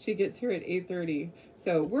 She gets here at 8:30.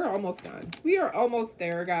 So we're almost done. We are almost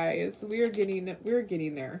there, guys. We're getting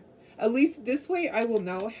there. At least this way I will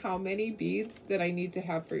know how many beads that I need to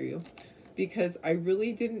have for you, because I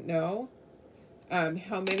really didn't know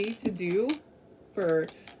how many to do for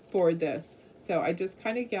this. So I just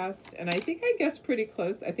kind of guessed, and I think I guessed pretty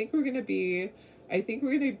close. I think we're gonna be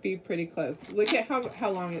pretty close. Look at how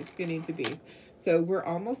long it's going to be. So we're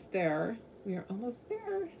almost there. We are almost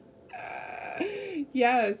there.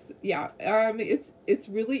 Yes, yeah. It's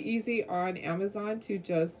really easy on Amazon to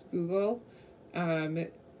just Google,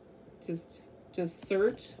 just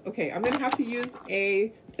search. Okay, I'm gonna have to use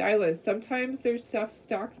a stylus. Sometimes there's stuff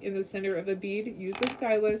stuck in the center of a bead. Use a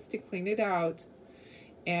stylus to clean it out,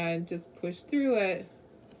 and just push through it.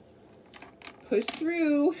 Push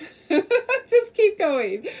through. Just keep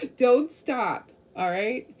going. Don't stop. All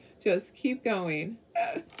right, just keep going.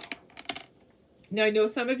 Now I know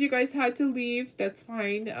some of you guys had to leave. That's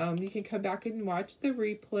fine. You can come back and watch the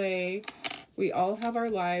replay. We all have our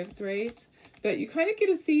lives, right? But you kind of get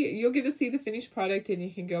to see, you'll get to see the finished product, and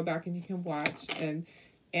you can go back and you can watch and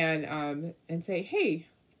say, hey,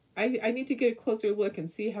 I need to get a closer look and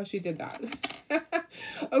see how she did that.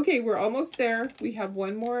 Okay, we're almost there. We have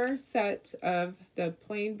one more set of the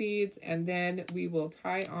plain beads, and then we will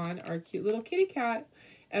tie on our cute little kitty cat,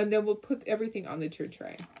 and then we'll put everything on the tier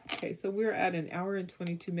tray. Okay, so we're at 1 hour and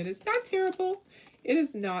 22 minutes. Not terrible. It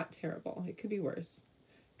is not terrible. It could be worse.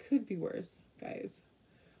 Could be worse, guys.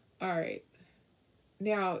 All right.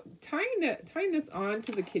 Now, tying this on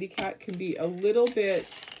to the kitty cat can be a little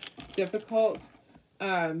bit difficult.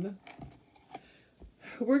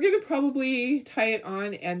 We're going to probably tie it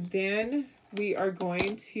on, and then we are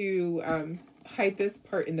going to hide this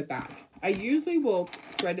part in the back. I usually will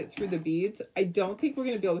thread it through the beads. I don't think we're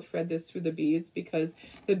going to be able to thread this through the beads because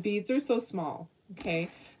the beads are so small, okay?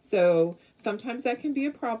 So sometimes that can be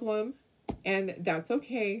a problem, and that's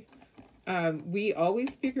okay. We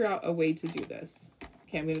always figure out a way to do this.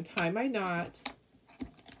 Okay, I'm going to tie my knot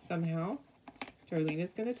somehow. Darlene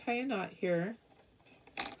is going to tie a knot here.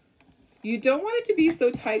 You don't want it to be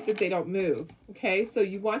so tight that they don't move, okay? So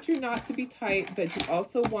you want your knot to be tight, but you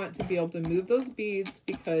also want to be able to move those beads,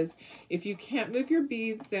 because if you can't move your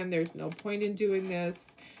beads, then there's no point in doing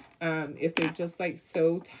this if they're just like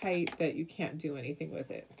so tight that you can't do anything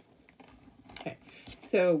with it. Okay,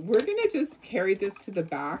 so we're going to just carry this to the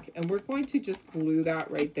back, and we're going to just glue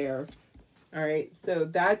that right there. All right, so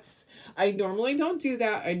that's, I normally don't do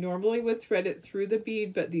that. I normally would thread it through the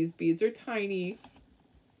bead, but these beads are tiny.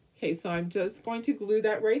 Okay, so I'm just going to glue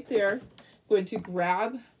that right there. I'm going to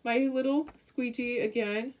grab my little squeegee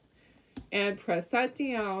again and press that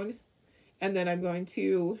down. And then I'm going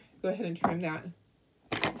to go ahead and trim that.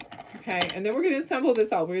 Okay, and then we're going to assemble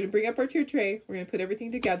this out. We're going to bring up our tier tray. We're going to put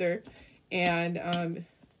everything together. And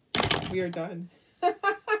we are done.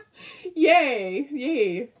 Yay!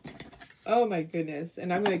 Yay! Oh my goodness.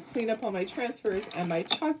 And I'm going to clean up all my transfers and my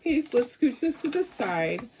chalk paste. Let's scooch this to the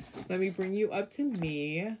side. Let me bring you up to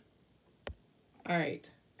me. All right,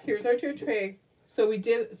 here's our tier tray. So we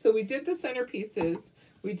did the centerpieces.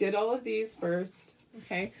 We did all of these first.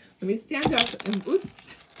 Okay, let me stand up and oops.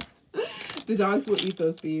 The dogs will eat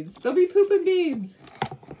those beads. They'll be pooping beads.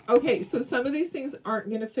 Okay, so some of these things aren't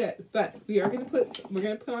gonna fit, but we're gonna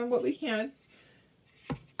put on what we can.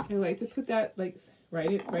 I like to put that like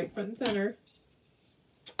right front and center.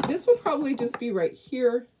 This will probably just be right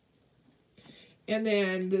here. And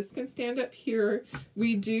then this can stand up here.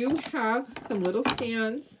 We do have some little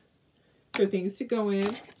stands for things to go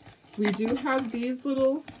in. we do have these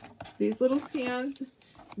little stands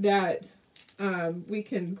that we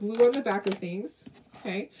can glue on the back of things.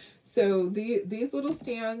 Okay, so these little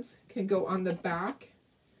stands can go on the back.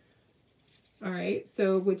 All right,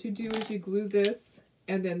 so what you do is you glue this,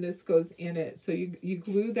 and then this goes in it. So you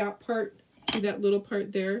glue that part. See that little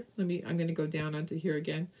part there? I'm going to go down onto here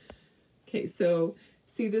again. Okay, so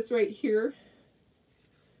see this right here?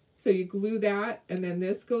 So you glue that, and then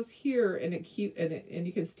this goes here, and and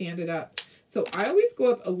you can stand it up. So I always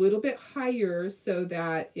go up a little bit higher so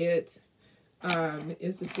that it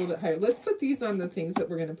is just a little bit higher. Let's put these on the things that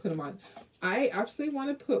we're going to put them on. I actually want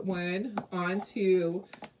to put one onto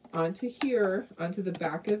here, onto the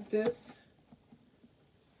back of this.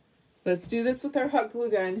 Let's do this with our hot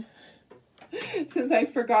glue gun, since I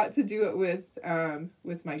forgot to do it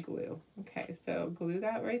with my glue. Okay, so glue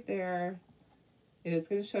that right there. It is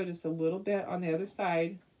going to show just a little bit on the other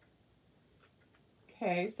side.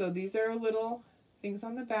 Okay, so these are little things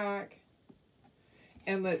on the back.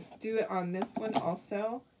 And let's do it on this one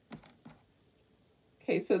also.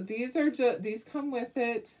 Okay, so these come with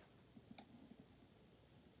it.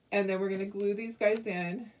 And then we're going to glue these guys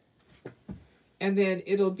in. And then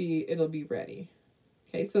it'll be ready.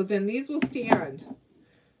 Okay, so then these will stand.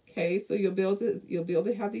 Okay, so you'll be able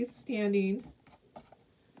to have these standing.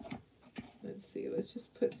 Let's see, let's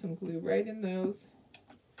just put some glue right in those.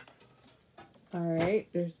 All right,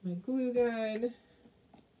 there's my glue gun.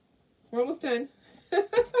 We're almost done.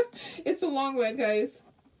 It's a long one, guys.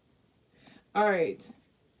 All right,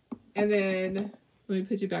 and then let me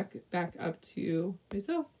put you back up to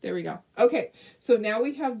myself. There we go. Okay, so now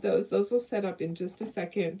we have those. Those will set up in just a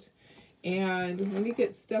second. And let me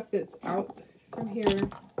get stuff that's out from here.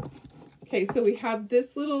 Okay, so we have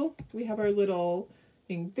our little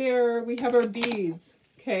thing there. We have our beads.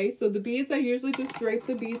 Okay, so the beads, I usually just drape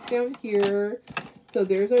the beads down here. So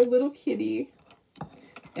there's our little kitty.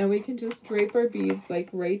 And we can just drape our beads like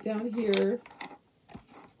right down here.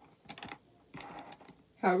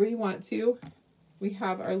 However you want to. We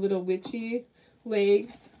have our little witchy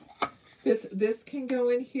legs. This can go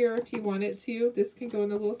in here if you want it to. This can go in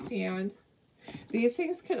the little stand. These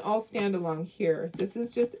things can all stand along here. This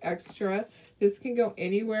is just extra. This can go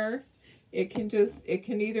anywhere. It can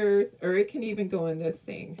even go in this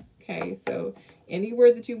thing. Okay, so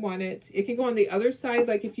anywhere that you want it. It can go on the other side.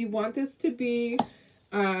 Like if you want this to be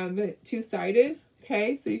two-sided.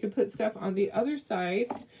 Okay, so you can put stuff on the other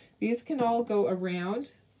side. These can all go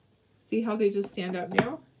around. See how they just stand up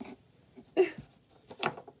now?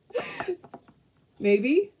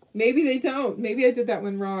 Maybe they don't. Maybe I did that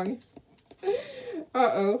one wrong.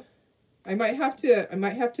 Uh-oh. I might have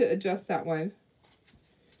to adjust that one.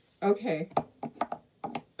 Okay.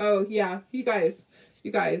 Oh, yeah. You guys,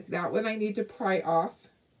 that one I need to pry off.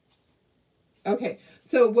 Okay.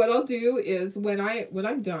 So what I'll do is when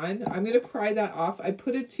I'm done, I'm going to pry that off. I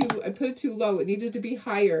put it too low. It needed to be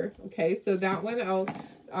higher. Okay? So that one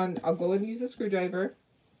I'll go and use a screwdriver.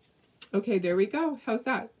 Okay, there we go. How's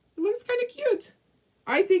that? It looks kind of cute.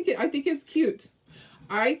 I think it's cute.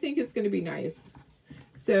 I think it's going to be nice.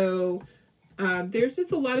 So there's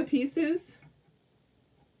just a lot of pieces.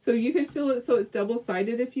 So you can fill it so it's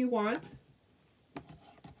double-sided if you want.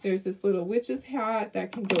 There's this little witch's hat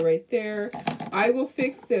that can go right there. I will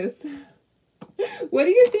fix this. What do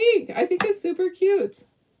you think? I think it's super cute.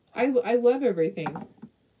 I love everything.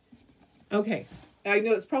 Okay. I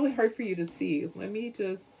know it's probably hard for you to see. Let me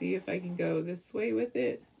just see if I can go this way with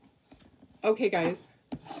it. Okay, guys.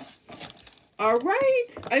 All right.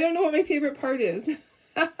 I don't know what my favorite part is.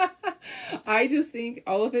 I just think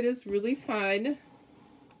all of it is really fun.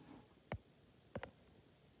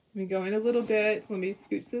 Let me go in a little bit. Let me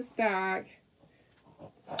scooch this back.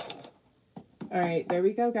 All right, there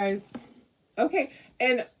we go, guys. Okay,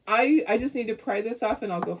 and I just need to pry this off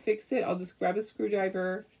and I'll go fix it. I'll just grab a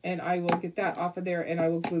screwdriver and I will get that off of there and I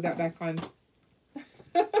will glue that back on.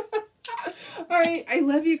 All right, I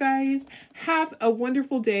love you guys. Have a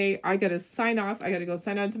wonderful day. I got to sign off. I got to go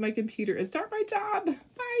sign on to my computer and start my job.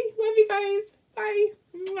 Bye. Love you guys. Bye.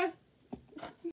 Mwah.